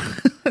 dude. Yeah.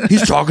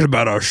 He's talking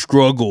about our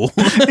struggle.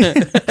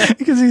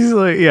 Because he's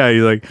like,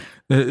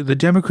 the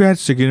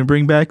Democrats are going to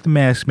bring back the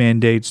mask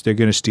mandates. They're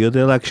going to steal the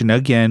election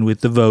again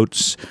with the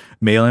votes,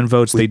 mail-in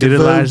votes. They did it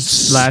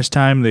last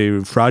time. They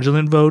were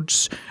fraudulent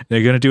votes.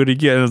 They're going to do it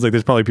again. And it's like,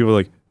 there's probably people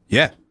like,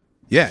 yeah.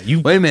 Wait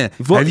a minute.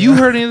 Have you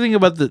heard anything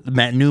about the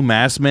new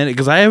mask mandate?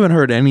 Because I haven't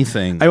heard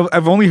anything.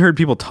 I've only heard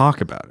people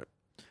talk about it.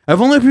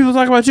 I've only heard people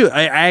talk about it too.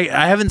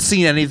 I haven't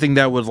seen anything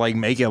that would like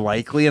make it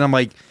likely. And I'm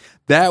like,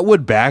 that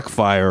would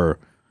backfire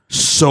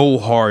so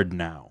hard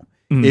now.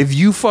 If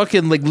you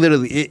fucking like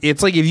literally,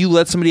 it's like if you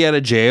let somebody out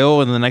of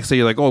jail and the next day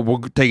you're like, oh, we're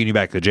taking you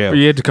back to jail.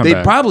 You had to come They'd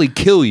back. probably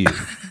kill you.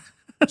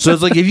 So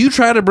it's like if you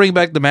try to bring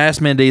back the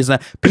mask mandates now,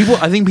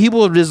 I think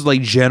people have just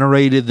like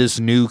generated this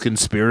new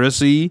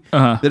conspiracy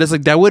that it's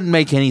like that wouldn't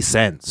make any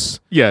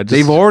sense. Yeah,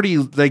 they've already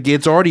like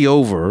it's already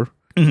over.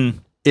 Mm-hmm.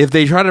 If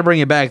they try to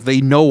bring it back,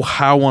 they know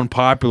how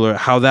unpopular,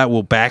 how that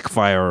will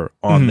backfire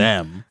on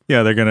them.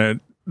 Yeah,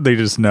 they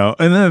just know.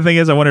 And then the thing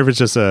is, I wonder if it's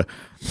just a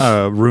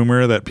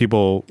rumor that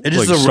people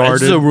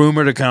started. It's a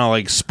rumor to kind of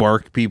like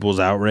spark people's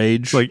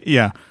outrage. Like,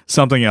 yeah,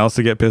 something else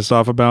to get pissed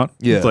off about.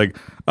 Yeah. It's like,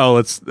 oh,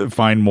 let's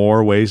find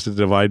more ways to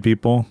divide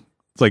people.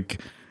 It's like,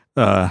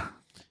 I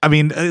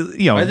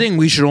think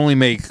we should only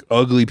make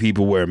ugly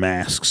people wear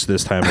masks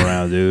this time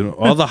around, dude.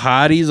 All the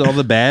hotties, all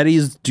the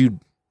baddies, dude,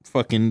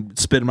 fucking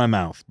spit in my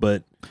mouth.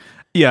 But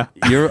yeah,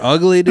 you're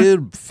ugly,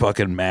 dude,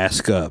 fucking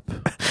mask up.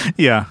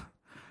 Yeah.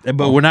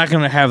 But we're not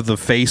going to have the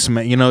face,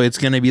 it's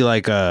going to be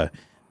like a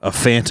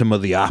Phantom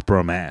of the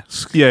Opera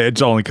mask. Yeah,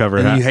 it's only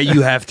covered.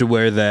 You have to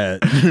wear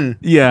that.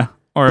 Yeah.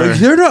 Or like,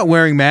 they're not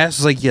wearing masks.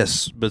 It's like,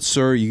 yes, but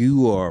sir,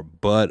 you are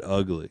butt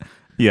ugly.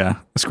 Yeah.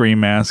 A Scream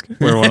mask.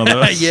 Wear one of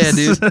those. Yeah,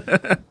 dude.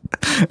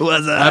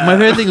 What's up? My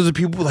favorite thing is that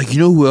people like, you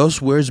know who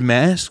else wears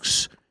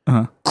masks?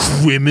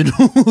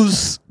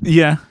 Criminals.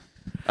 Yeah.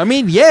 I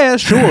mean, yeah,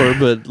 sure,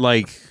 but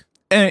like.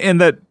 And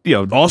that,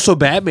 also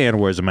Batman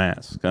wears a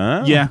mask.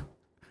 Huh? Yeah.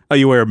 Oh,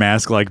 you wear a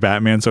mask like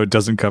Batman so it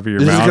doesn't cover your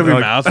mouth. It doesn't cover your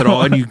mouth at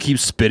all, and you keep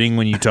spitting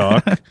when you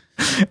talk.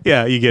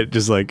 Yeah, you get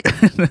just like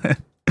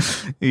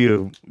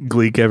you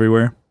gleek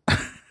everywhere.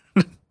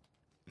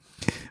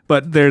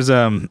 But there's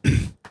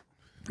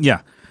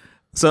yeah.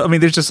 So I mean,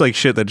 there's just like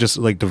shit that just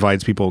like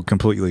divides people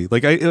completely.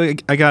 Like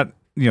I got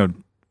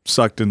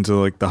sucked into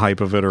like the hype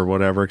of it or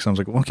whatever because I was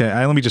like,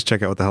 okay, let me just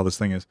check out what the hell this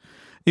thing is.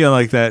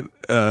 Like that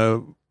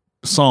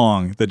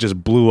song that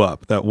just blew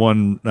up. That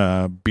one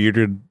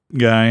bearded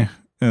guy.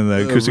 And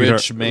the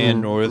rich man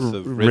north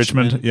of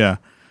Richmond. Yeah.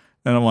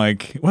 And I'm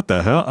like, what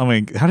the hell? I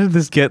mean, how did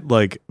this get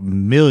like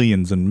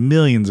millions and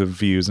millions of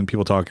views and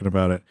people talking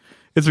about it?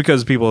 It's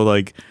because people are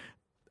like,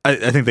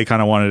 I think they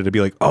kind of wanted it to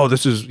be like, oh,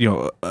 this is,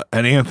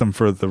 an anthem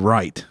for the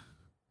right.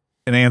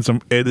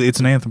 It's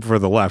an anthem for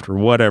the left or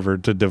whatever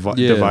to divide.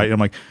 I'm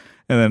like,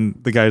 and then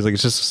the guy's like,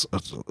 it's just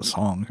a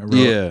song.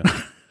 Yeah.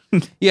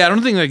 Yeah. I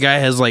don't think that guy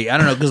has like, I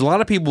don't know, because a lot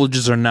of people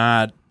just are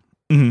not.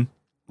 Mm-hmm.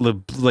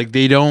 Like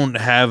they don't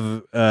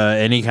have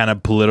any kind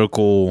of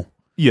political.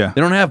 Yeah,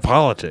 they don't have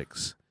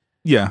politics.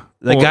 Yeah,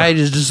 that guy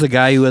is just a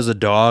guy who has a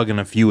dog and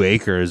a few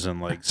acres in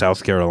like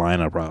South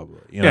Carolina,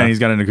 probably. Yeah, and he's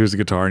got an acoustic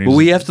guitar. And but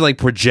we have to like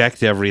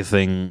project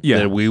everything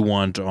that we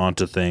want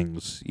onto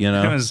things.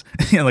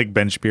 Like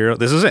Ben Shapiro.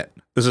 This is it.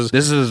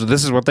 This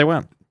is what they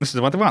want. This is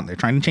what they want. They're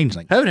trying to change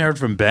things. I haven't heard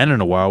from Ben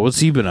in a while.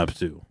 What's he been up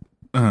to?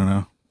 I don't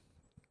know.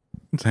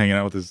 He's hanging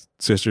out with his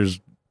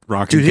sister's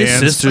rocking Dude, his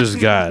cans. sister's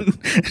got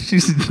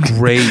she's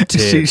great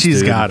tits. she's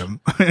dude. got him.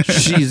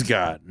 She's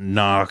got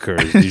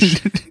knockers.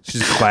 Dude.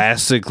 She's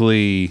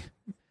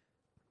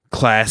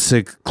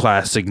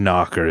classic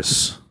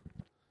knockers.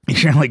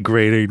 You're like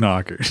grade A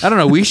knockers. I don't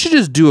know. We should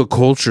just do a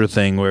culture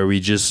thing where we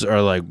just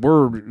are like,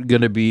 we're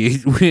gonna be.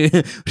 What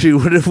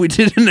if we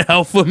did an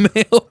alpha male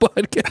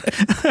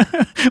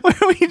podcast?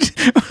 What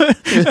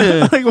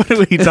are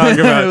we talking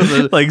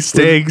about? Like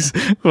steaks,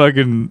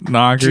 fucking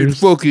knockers. Dude,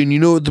 fucking, you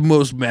know what the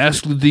most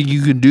masculine thing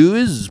you can do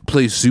is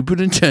play Super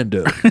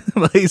Nintendo.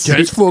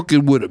 That's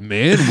fucking what a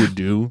man would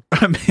do.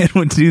 A man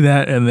would do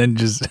that and then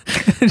just.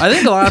 I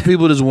think a lot of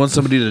people just want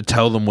somebody to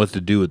tell them what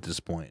to do at this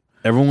point.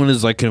 Everyone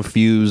is like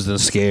confused and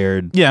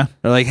scared. Yeah.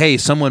 They're like, hey,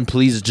 someone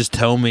please just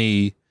tell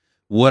me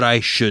what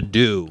I should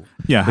do.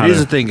 Yeah. But here's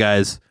the thing,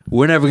 guys.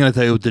 We're never going to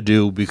tell you what to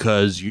do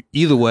because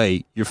either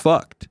way, you're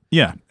fucked.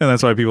 Yeah. And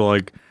that's why people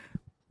like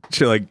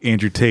shit like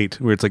Andrew Tate,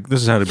 where it's like,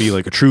 this is how to be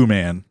like a true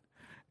man.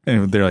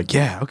 And they're like,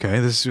 yeah, okay,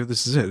 this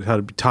is it. How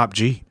to be top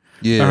G.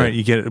 Yeah. All right,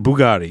 you get a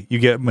Bugatti.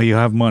 You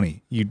have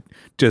money. You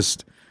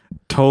just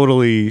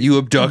totally You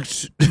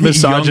abduct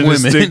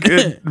misogynistic, young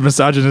women.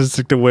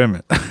 misogynistic to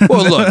women.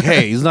 Well, look,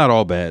 hey, he's not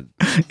all bad.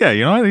 Yeah,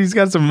 you know what? He's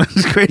got some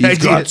great He's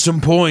ideas. got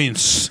some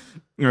points.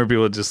 Or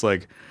people just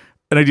like,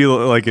 and I do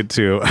like it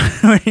too.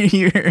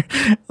 You're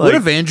What like,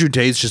 if Andrew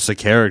Tate's just a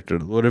character?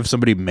 What if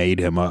somebody made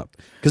him up?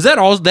 Because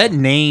that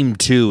name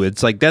too,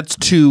 it's like that's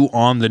too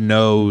on the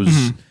nose.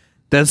 Mm-hmm.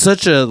 That's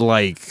such a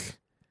like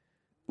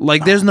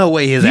there's no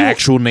way his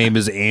actual name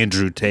is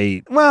Andrew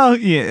Tate. well,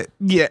 yeah,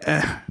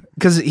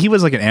 because he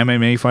was like an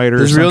MMA fighter.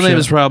 His or some real name shit.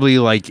 is probably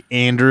like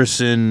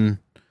Anderson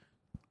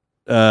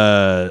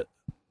Totsowicz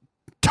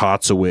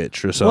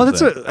or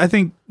something. Well, I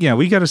think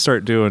we got to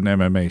start doing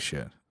MMA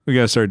shit. We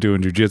got to start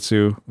doing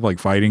jujitsu, like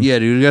fighting. Yeah,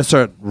 dude, you gotta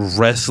start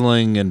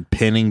wrestling and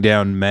pinning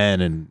down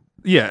men and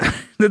Yeah,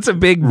 that's a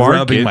big market.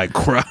 rubbing my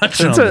crotch.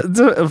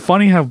 It's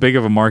funny how big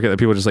of a market that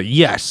people are just like,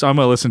 yes, I'm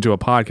gonna listen to a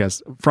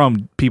podcast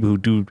from people who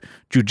do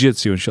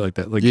jujitsu and shit like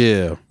that. Like,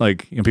 yeah.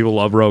 like people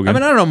love Rogan. I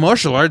mean, I don't know.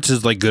 Martial arts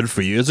is like good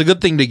for you. It's a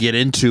good thing to get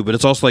into, but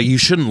it's also like you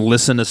shouldn't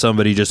listen to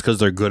somebody just because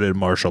they're good at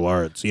martial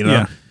arts. You know,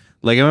 Yeah.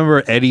 like I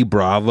remember Eddie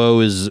Bravo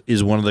is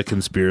one of the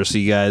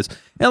conspiracy guys,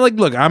 and like,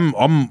 look, I'm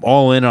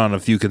all in on a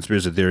few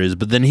conspiracy theories,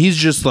 but then he's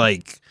just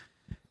like.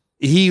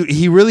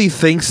 He really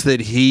thinks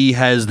that he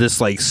has this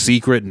like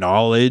secret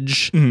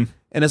knowledge, and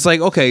it's like,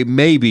 okay,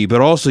 maybe,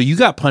 but also you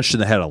got punched in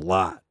the head a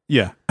lot.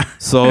 yeah,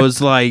 So it's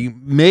like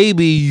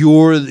maybe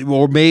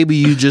maybe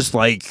you just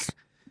like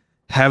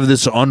have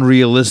this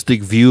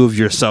unrealistic view of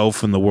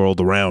yourself and the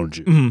world around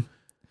you.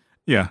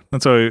 yeah.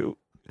 That's why.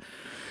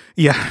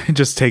 Yeah,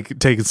 just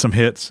taking some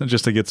hits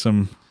just to get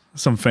some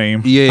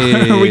fame.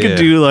 Yeah, we could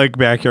do like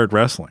backyard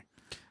wrestling.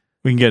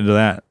 We can get into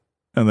that,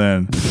 and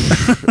then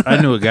I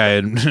knew a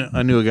guy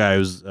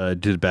who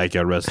did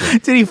backyard wrestling.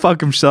 did he fuck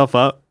himself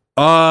up?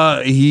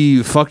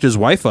 He fucked his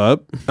wife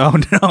up. Oh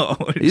no,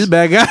 He's a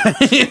bad guy.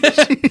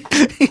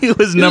 he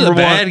was number a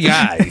bad one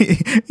guy.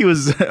 He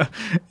was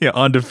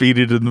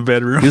undefeated in the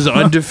bedroom. He's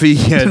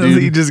undefeated. Yeah,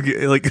 dude. He just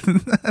like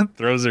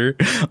throws her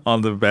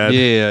on the bed.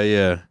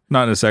 Yeah.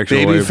 Not in a sexual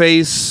Baby way.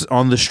 face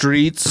on the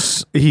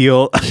streets,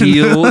 Heel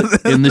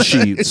in the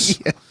sheets.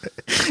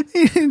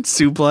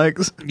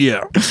 Suplex.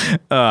 Yeah.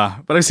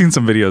 But I've seen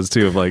some videos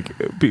too of like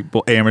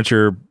people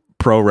amateur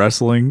pro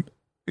wrestling.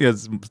 Yeah,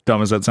 as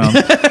dumb as that sounds.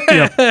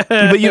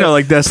 But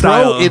like that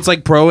style. It's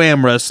like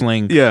pro-am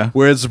wrestling. Yeah.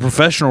 Where it's a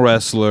professional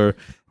wrestler,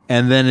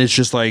 and then it's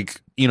just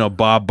like,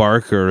 Bob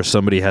Barker or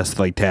somebody has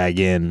to like tag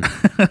in.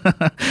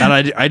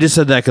 And I just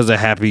said that because of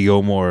Happy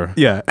Gilmore.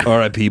 Yeah.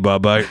 R.I.P.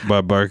 Bob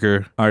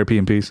Barker. R.I.P.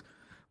 in peace.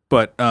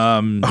 But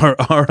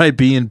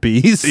R.I.P. in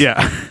peace.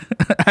 yeah.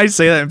 I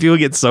say that and people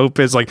get so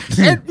pissed like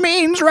it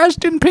means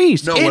rest in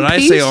peace. No, in when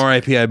peace. I say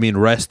R.I.P., I mean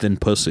rest in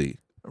pussy.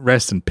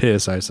 Rest in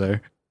piss, I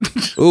say.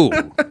 Ooh.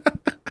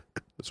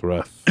 That's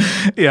rough.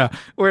 Yeah,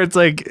 where it's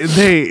like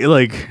they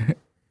like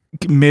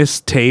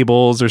miss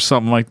tables or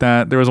something like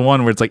that. There was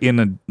one where it's like in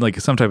a like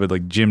some type of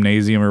like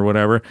gymnasium or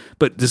whatever,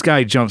 but this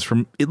guy jumps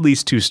from at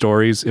least 2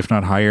 stories, if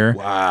not higher.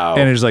 Wow.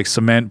 And there's like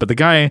cement, but the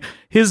guy,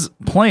 his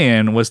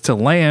plan was to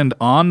land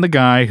on the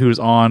guy who's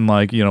on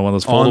like one of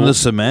those foldable, On the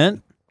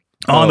cement?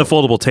 on the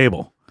foldable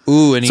table.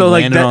 Ooh, and he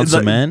landed on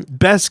cement?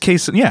 Best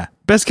case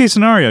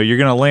scenario, you're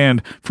gonna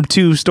land from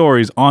 2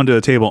 stories onto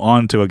a table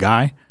onto a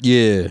guy.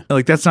 Yeah.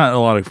 Like that's not a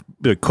lot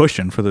of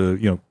cushion for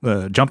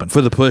the jumping.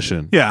 For the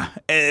pushing. Yeah,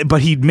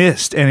 but he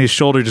missed, and his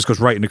shoulder just goes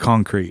right into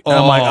concrete. And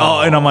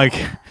I'm like,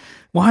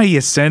 why are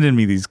you sending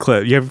me these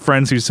clips? You have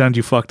friends who send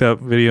you fucked up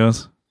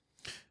videos?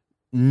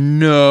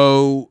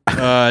 No,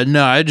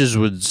 no, I just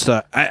would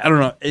stop. I don't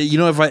know.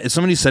 If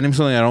somebody's sending me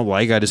something I don't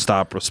like, I just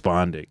stop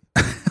responding.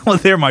 Well,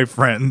 they're my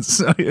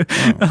friends.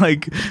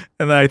 Like,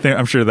 and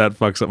I'm sure that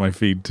fucks up my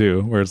feed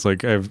too, where it's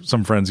like I have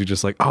some friends who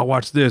just like, oh,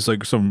 watch this,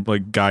 like some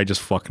like guy just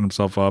fucking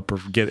himself up or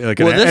get like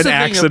an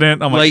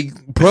accident. I'm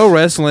like pro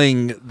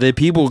wrestling, the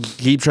people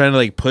keep trying to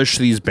like push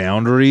these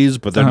boundaries,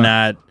 but they're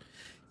not.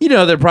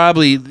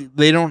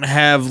 they don't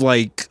have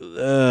like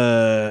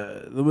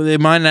they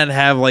might not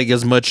have like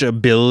as much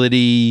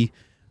ability,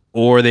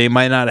 or they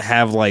might not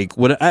have like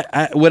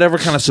whatever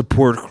kind of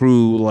support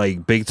crew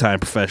like big time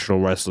professional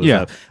wrestlers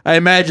have. I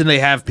imagine they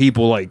have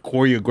people like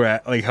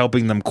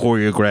helping them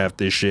choreograph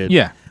this shit.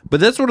 Yeah. But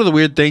that's one of the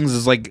weird things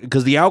is like,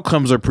 because the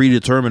outcomes are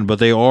predetermined, but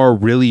they are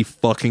really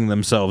fucking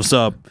themselves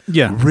up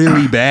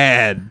really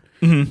bad.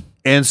 Mm-hmm.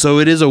 And so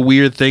it is a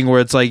weird thing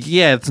where it's like,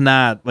 yeah, it's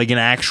not like an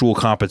actual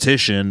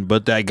competition,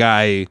 but that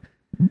guy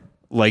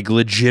like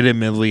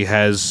legitimately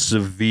has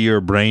severe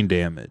brain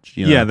damage.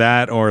 You know? Yeah,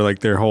 that or like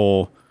their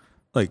whole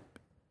like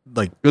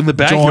in the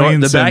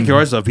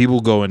backyard stuff. People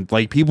go and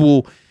like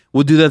people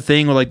will do that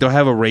thing where like they'll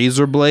have a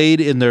razor blade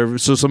in their,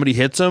 so somebody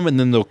hits them and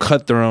then they'll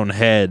cut their own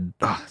head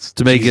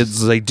to make it.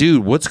 It's like,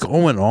 dude, what's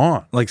going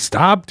on? Like,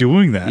 stop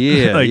doing that.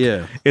 Yeah, like,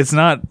 yeah. It's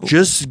not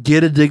just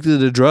get addicted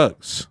to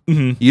drugs.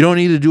 Mm-hmm. You don't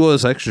need to do all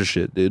this extra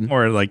shit, dude.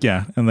 Or like,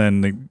 yeah, and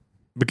then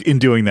in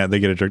doing that, they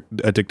get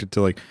addicted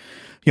to like,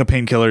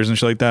 painkillers and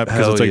shit like that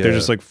because it's like they're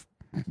just like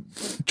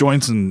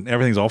joints and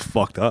everything's all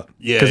fucked up.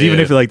 Yeah, because even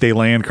if like they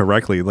land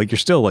correctly, like you're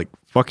still like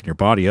fucking your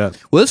body up.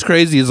 What's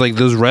crazy is like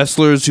those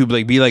wrestlers who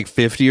like be like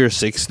 50 or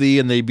 60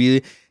 and they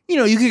be,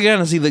 you can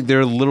kind of see like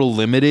they're a little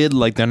limited,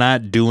 like they're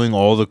not doing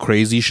all the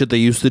crazy shit they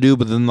used to do,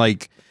 but then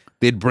like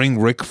they'd bring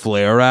Ric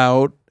Flair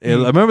out.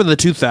 Mm-hmm. I remember the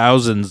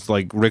 2000s,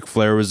 like Ric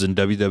Flair was in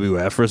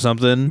WWF or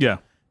something. Yeah,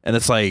 and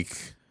it's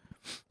like,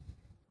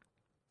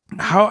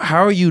 how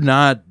are you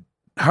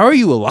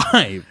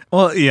alive?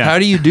 Well, yeah. How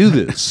do you do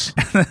this?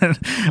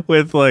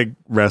 With like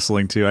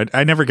wrestling too,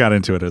 I never got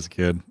into it as a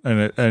kid,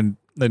 and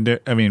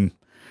I mean,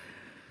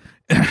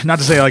 not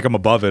to say like I'm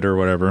above it or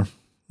whatever,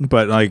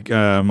 but like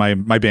my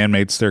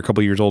bandmates, they're a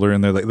couple years older,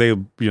 and they're like they'll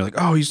be like,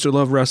 oh, I used to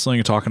love wrestling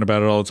and talking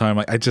about it all the time.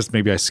 Like I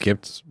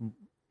skipped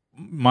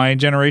my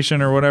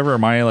generation or whatever. Or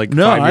my like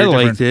no, I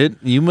liked it.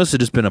 You must have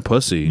just been a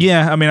pussy.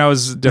 Yeah, I mean, I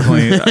was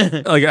definitely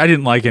like I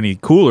didn't like any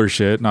cooler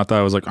shit. Not that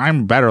I was like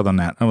I'm better than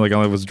that. I'm like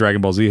I was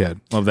Dragon Ball Z head.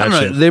 Love that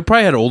shit. They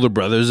probably had older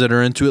brothers that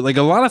are into it. Like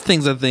a lot of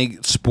things, I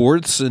think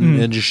sports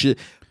and just shit.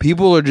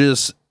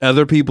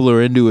 Other people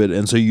are into it,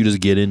 and so you just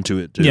get into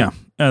it too. Yeah,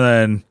 and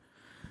then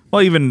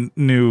I even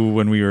knew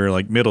when we were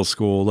like middle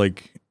school,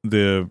 like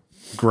the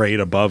grade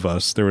above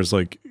us, there was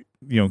like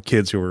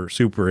kids who were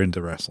super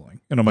into wrestling,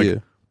 and I'm like.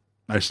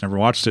 I just never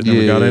watched it,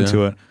 never got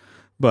into it.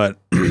 But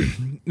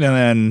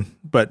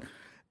but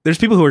there's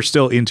people who are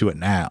still into it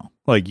now.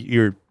 Like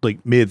you're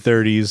like mid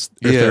 30s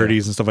or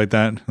 30s and stuff like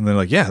that. And they're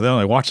like, they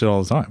like watch it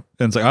all the time.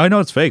 And it's like, I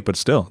know it's fake, but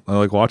still I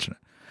like watching it.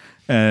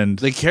 And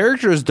the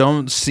characters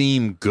don't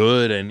seem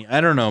good, and I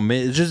don't know,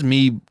 it's just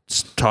me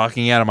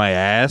talking out of my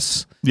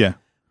ass. Yeah.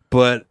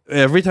 But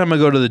every time I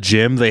go to the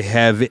gym, they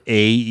have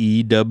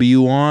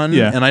AEW on.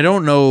 Yeah. And I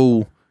don't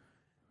know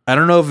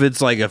if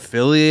it's like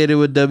affiliated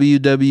with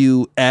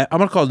WWF. I'm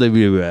going to call it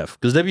WWF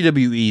because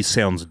WWE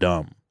sounds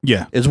dumb.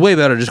 Yeah. It's way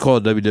better. Just call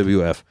it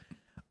WWF.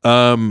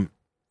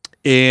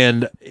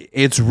 And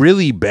it's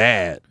really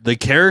bad. The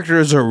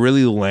characters are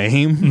really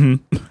lame.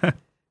 Mm-hmm.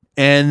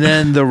 And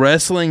then the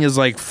wrestling is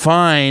like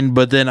fine.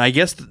 But then I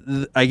guess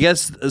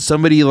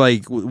somebody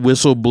like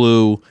Whistle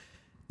Blew,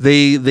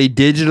 they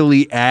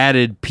digitally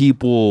added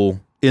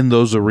people in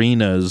those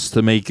arenas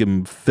to make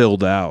them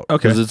filled out.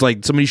 Okay. Because it's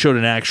like somebody showed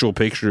an actual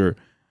picture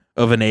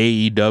of an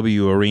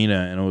AEW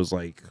arena, and it was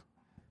like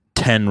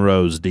 10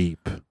 rows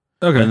deep.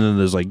 Okay. And then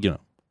there's like,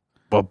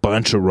 a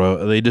bunch of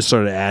rows. They just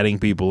started adding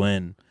people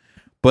in.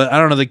 But I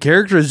don't know, the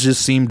characters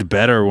just seemed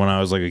better when I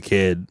was like a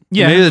kid.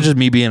 Yeah. Maybe that's just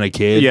me being a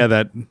kid. Yeah,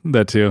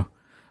 that too.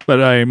 But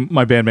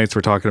my bandmates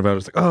were talking about it.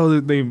 It's like, oh,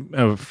 they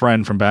have a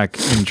friend from back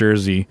in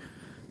Jersey.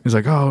 He's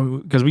like,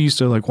 oh, because we used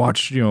to like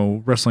watch,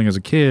 wrestling as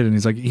a kid. And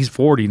he's like, he's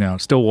 40 now,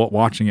 still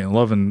watching it and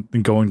loving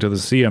and going to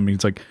see him.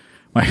 He's like,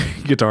 my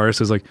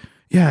guitarist is like,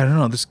 yeah, I don't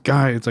know, this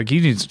guy, it's like, he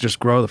needs to just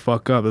grow the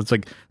fuck up. It's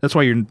like, that's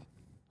why you're,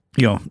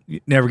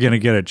 never going to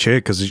get a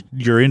chick because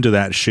you're into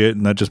that shit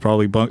and that just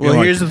probably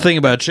Well, here's the thing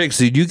about chicks.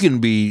 Dude, you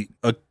can be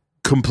a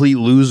complete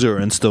loser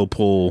and still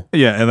pull.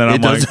 Yeah, and then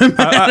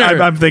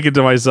I'm thinking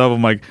to myself,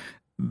 I'm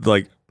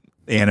like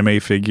anime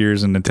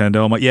figures and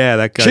Nintendo. I'm like, yeah,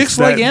 that guy. Chicks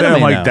like anime.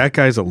 I'm like, now. That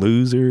guy's a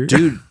loser.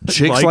 Dude,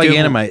 chicks like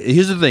anime.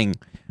 Here's the thing.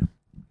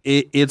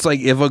 It's like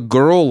if a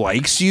girl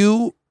likes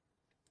you,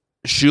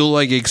 she'll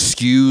like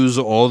excuse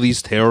all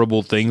these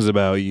terrible things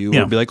about you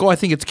and be like, oh, I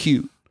think it's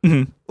cute.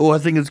 Mm-hmm. Oh, I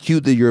think it's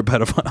cute that you're a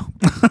pedophile.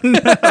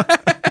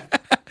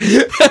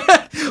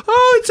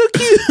 Oh, it's so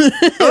cute.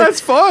 Oh,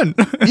 that's fun.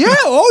 Yeah.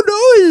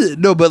 Oh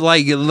no, but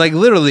like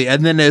literally,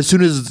 and then as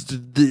soon as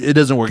it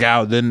doesn't work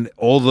out, then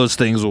all those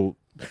things will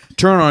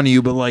turn on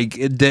you. But like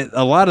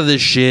a lot of this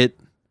shit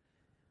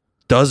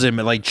doesn't.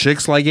 Like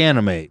chicks like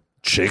anime.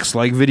 Chicks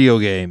like video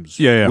games.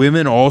 Yeah.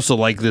 Women also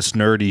like this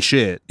nerdy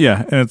shit.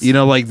 Yeah, and it's,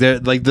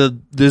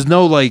 there's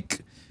no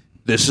like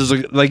this is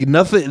like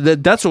nothing.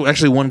 That's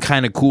actually one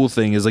kind of cool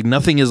thing is like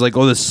nothing is like,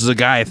 oh, this is a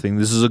guy thing.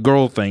 This is a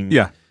girl thing.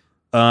 Yeah.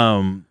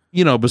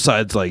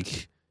 Besides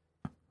like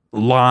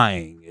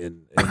lying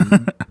and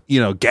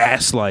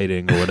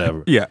gaslighting or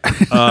whatever. Yeah.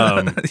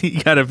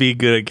 You gotta be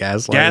good at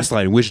gaslighting.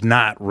 Gaslighting, which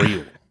not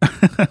real.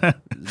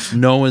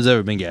 No one's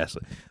ever been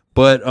gaslit.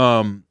 But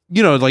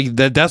you know, like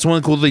that's one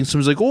of the cool things.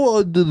 Someone's like,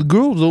 "Oh, the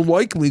girls don't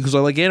like me because I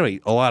like anime."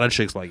 A lot of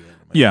chicks like anime.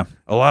 Yeah.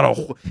 A lot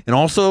of, and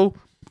also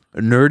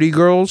nerdy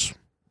girls,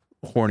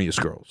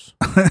 horniest girls.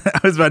 I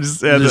was about to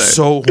say They're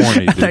so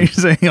horny, You're dude.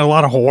 saying a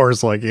lot of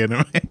whores like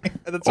anime.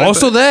 That's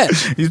Also that,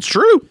 it's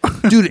true.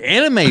 dude,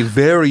 anime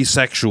very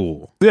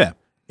sexual. Yeah.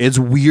 It's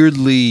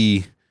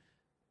weirdly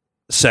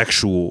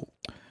sexual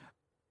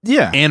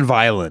Yeah. and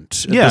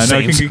violent. At Yeah,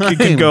 the no, same it can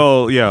time.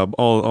 go,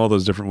 all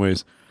those different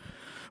ways.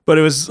 But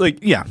it was like,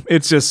 yeah,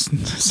 it's just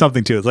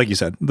something to it. Like you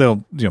said,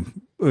 they'll, you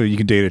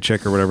can date a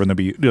chick or whatever, and they'll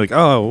be like,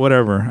 oh,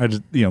 whatever. I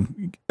just,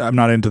 I'm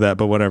not into that,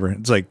 but whatever.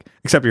 It's like,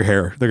 except your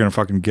hair, they're gonna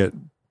fucking get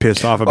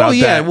pissed off about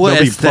that. Well,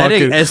 They'll be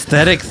fucking-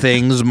 aesthetic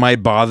things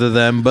might bother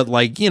them, but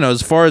like,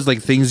 as far as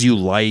like things you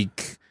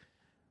like,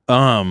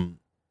 I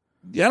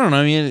don't know.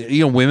 I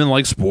mean, women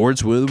like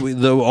sports.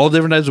 All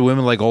different types of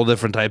women like all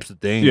different types of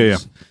things. Yeah.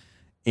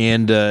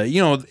 And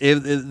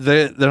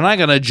if they're not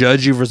gonna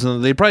judge you for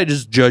something, they probably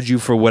just judge you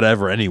for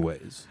whatever,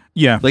 anyways.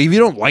 Yeah, Like if you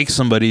don't like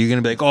somebody, you're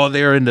gonna be like, "Oh,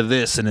 they're into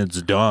this," and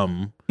it's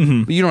dumb.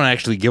 Mhm. But you don't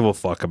actually give a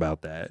fuck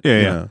about that.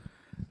 Yeah.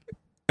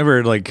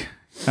 Ever like,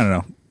 I don't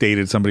know,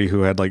 dated somebody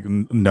who had like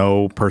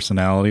no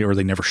personality or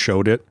they never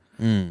showed it?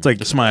 It's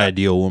like, It's my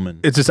ideal woman.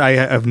 it's just I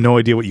have no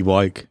idea what you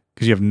like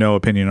because you have no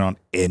opinion on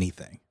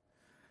anything.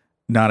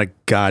 Not a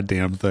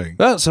goddamn thing.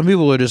 Well, some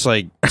people are just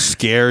like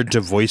scared to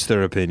voice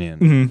their opinion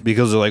Mhm.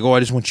 because they're like, "Oh, I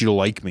just want you to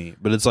like me,"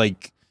 but it's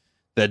like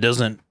that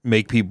doesn't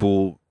make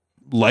people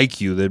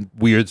like you. That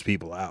weirds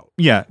people out.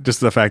 Yeah,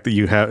 just the fact that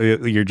you're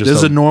just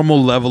There's a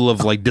normal level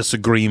of like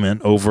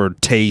disagreement over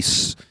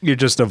tastes. you're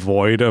just a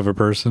void of a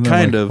person. I'm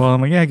Kind like, of. Well, I'm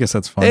like, yeah, I guess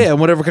that's fine. Hey, I'm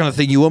whatever kind of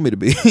thing you want me to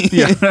be.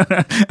 Yeah.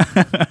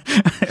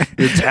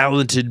 The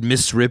talented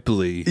Miss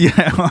Ripley.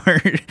 Yeah,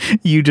 or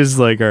you just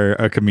like are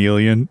a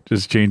chameleon,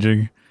 just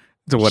changing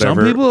to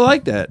whatever. Some people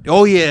like that.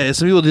 Oh yeah,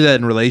 some people do that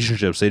in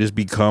relationships. They just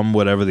become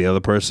whatever the other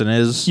person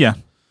is. Yeah,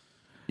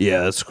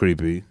 Yeah, that's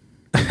creepy.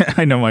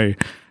 I know my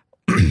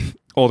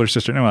older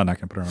sister. No, I'm not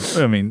gonna put her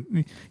on. I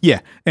mean, yeah.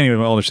 Anyway,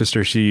 my older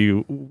sister,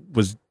 she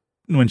was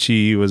when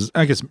she was,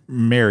 I guess,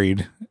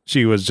 married.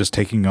 She was just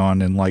taking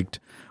on and liked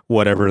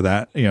whatever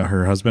that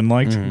her husband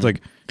liked. It's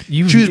like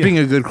She was being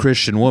a good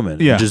Christian woman.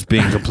 Yeah. Just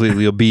being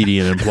completely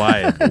obedient and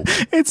pliable.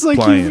 It's like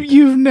pliant.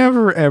 you've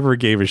never ever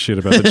gave a shit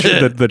about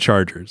the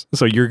Chargers.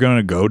 So you're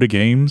gonna go to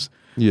games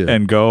Yeah.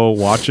 and go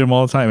watch them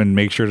all the time and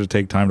make sure to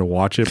take time to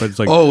watch it. But it's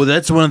like, Oh,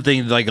 that's one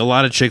thing. Like a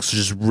lot of chicks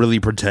just really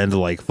pretend to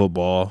like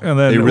football. And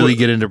then- they really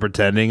get into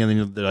pretending, and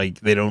then they're like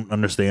they don't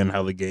understand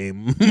how the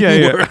game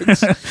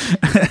works.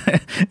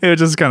 It was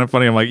just kind of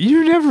funny. I'm like,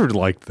 you never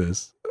liked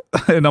this.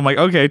 And I'm like,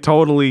 okay,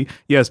 totally.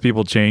 Yes,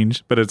 people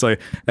change, but it's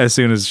like as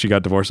soon as she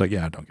got divorced, like,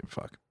 yeah, I don't give a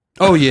fuck.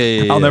 Oh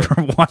yeah. I'll never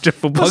watch a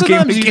football game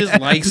Sometimes you again. just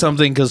like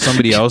something because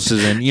somebody else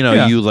is in.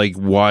 Yeah. You like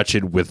watch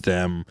it with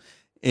them,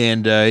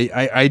 and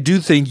I do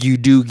think you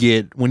do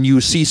get when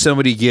you see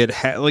somebody get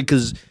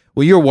because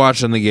when you're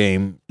watching the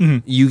game,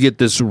 Mhm. you get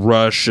this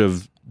rush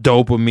of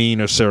dopamine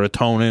or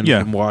serotonin Yeah.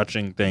 from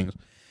watching things,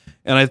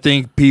 and I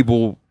think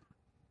people,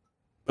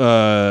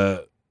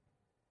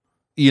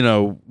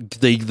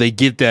 they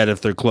get that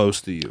if they're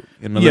close to you.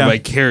 Yeah.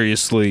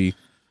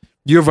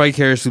 You're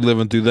vicariously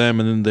living through them,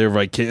 and then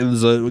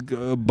there's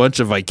a bunch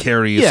of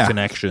vicarious Yeah.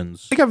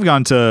 connections. I think I've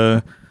gone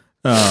to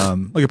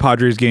like a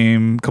Padres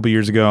game a couple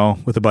years ago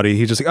with a buddy.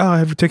 He's just like, oh, I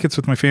have tickets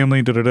with my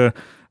family. Da da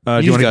da.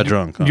 You just got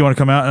drunk, huh? Do you want to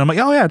come out? And I'm like,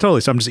 oh yeah,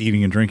 totally. So I'm just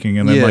eating and drinking,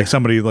 and then Yeah. like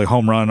somebody like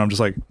home run. I'm just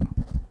like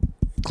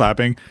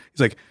clapping. He's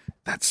like,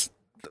 that's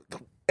the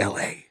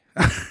L.A.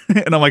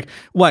 And I'm like,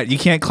 what? You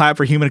can't clap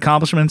for human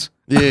accomplishments?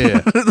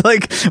 Yeah.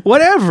 Like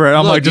whatever. And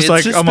I'm Look, like, just it's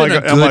like, just I'm been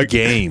like, a I'm good like,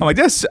 game. I'm like,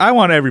 this. I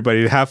want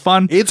everybody to have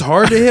fun. It's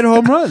hard to hit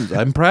home runs.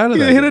 I'm proud of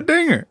You that. hit a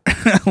dinger.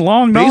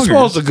 Long dongers.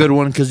 Baseball's a good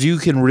one because you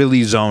can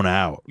really zone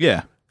out.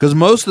 Yeah. Because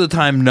most of the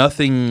time,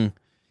 nothing.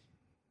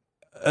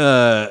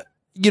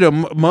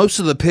 Most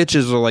of the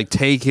pitches are like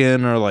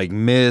taken or like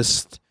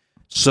missed.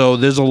 So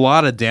there's a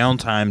lot of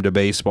downtime to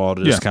baseball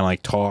to just Yeah. kind of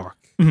like talk.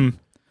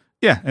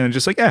 Yeah. And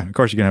just like, yeah, of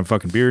course you can have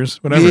fucking beers,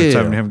 whatever. It's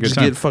having a good just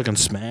time. get fucking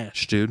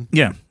smashed, dude.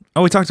 Yeah.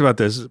 Oh, we talked about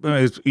this.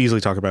 It's easily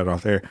talk about it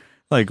off there.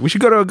 Like, we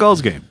should go to a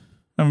Gulls game.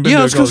 I haven't been Yeah,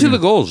 to a let's go Gulls see game. the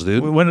goals,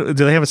 dude. When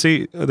do they have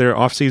their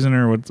off season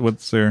or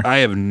what's their? I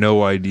have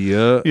no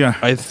idea. Yeah.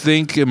 I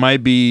think it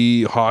might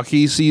be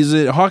hockey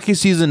season. Hockey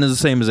season is the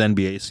same as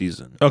NBA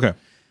season. Okay.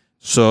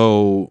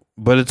 So,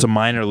 but it's a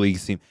minor league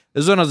team.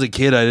 This is when I was a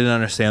kid. I didn't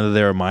understand that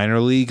they were minor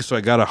league, so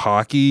I got a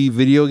hockey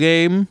video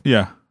game.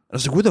 Yeah. I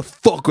was like, "Where the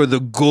fuck are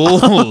the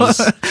goals? Well,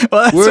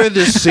 that's Where are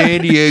the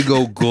San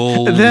Diego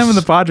goals?" them and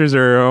the Padres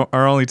are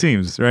our only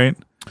teams, right?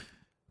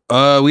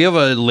 We have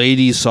a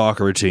ladies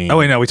soccer team. Oh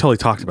wait, no, we totally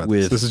talked about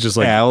this. with This is just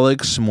like,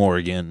 Alex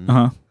Morgan, uh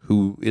huh.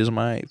 who is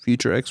my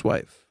future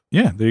ex-wife.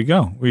 Yeah, there you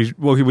go. We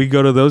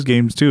go to those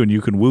games too, and you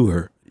can woo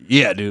her.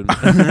 Yeah, dude.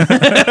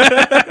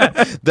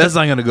 That's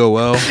not going to go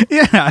well.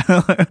 Yeah.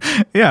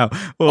 Yeah.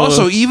 Well,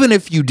 Also, even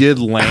if you did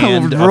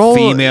land a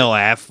female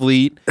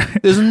athlete,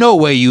 there's no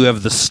way you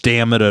have the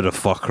stamina to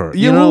fuck her.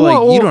 You know,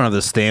 like, you don't have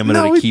the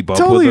stamina to keep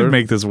up with her.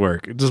 Make this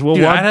work. Just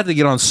Dude, I'd have to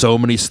get on so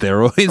many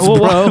steroids,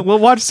 we'll bro.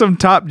 watch some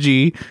Top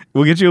G.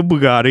 We'll get you a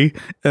Bugatti,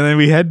 and then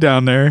we head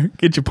down there,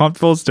 get you pumped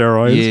full of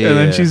steroids, and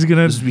then she's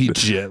gonna just be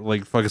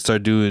like fucking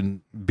start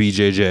doing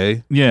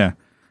BJJ. Yeah.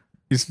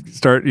 You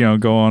start,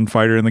 go on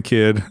Fighter and the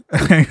Kid,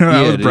 hanging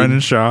out with dude. Brendan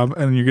Schaub,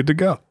 and you're good to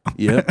go.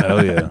 Yeah,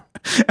 hell yeah.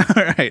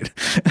 All right.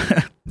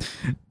 I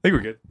think we're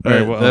good. All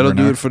right, well, that'll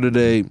do it for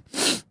today.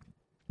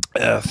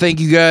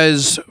 Thank you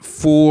guys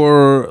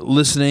for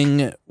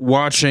listening,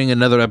 watching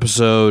another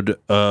episode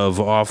of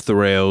Off the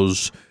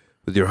Rails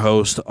with your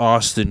host,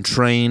 Austin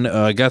Train.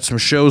 Got some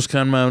shows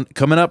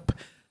coming up.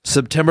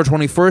 September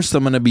 21st,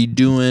 I'm going to be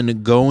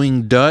doing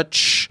Going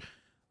Dutch.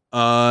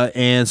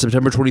 And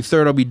September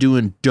 23rd, I'll be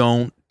doing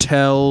Don't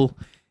Tell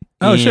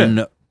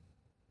in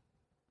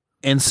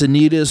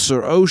Encinitas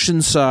or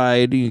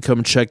Oceanside. You can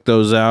come check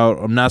those out.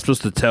 I'm not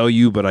supposed to tell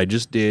you, but I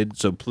just did.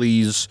 So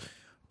please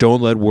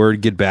don't let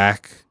word get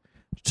back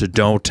to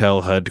Don't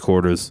Tell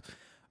headquarters.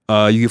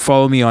 You can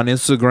follow me on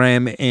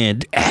Instagram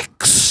and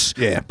X.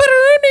 Yeah.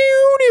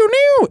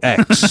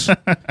 X. At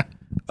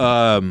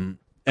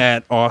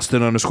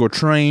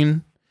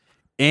Austin_train.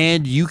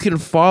 And you can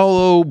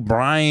follow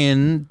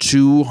Brian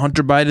to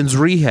Hunter Biden's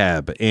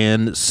rehab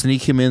and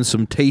sneak him in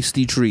some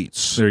tasty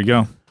treats. There you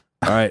go.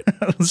 All right.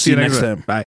 See you next time. Bye.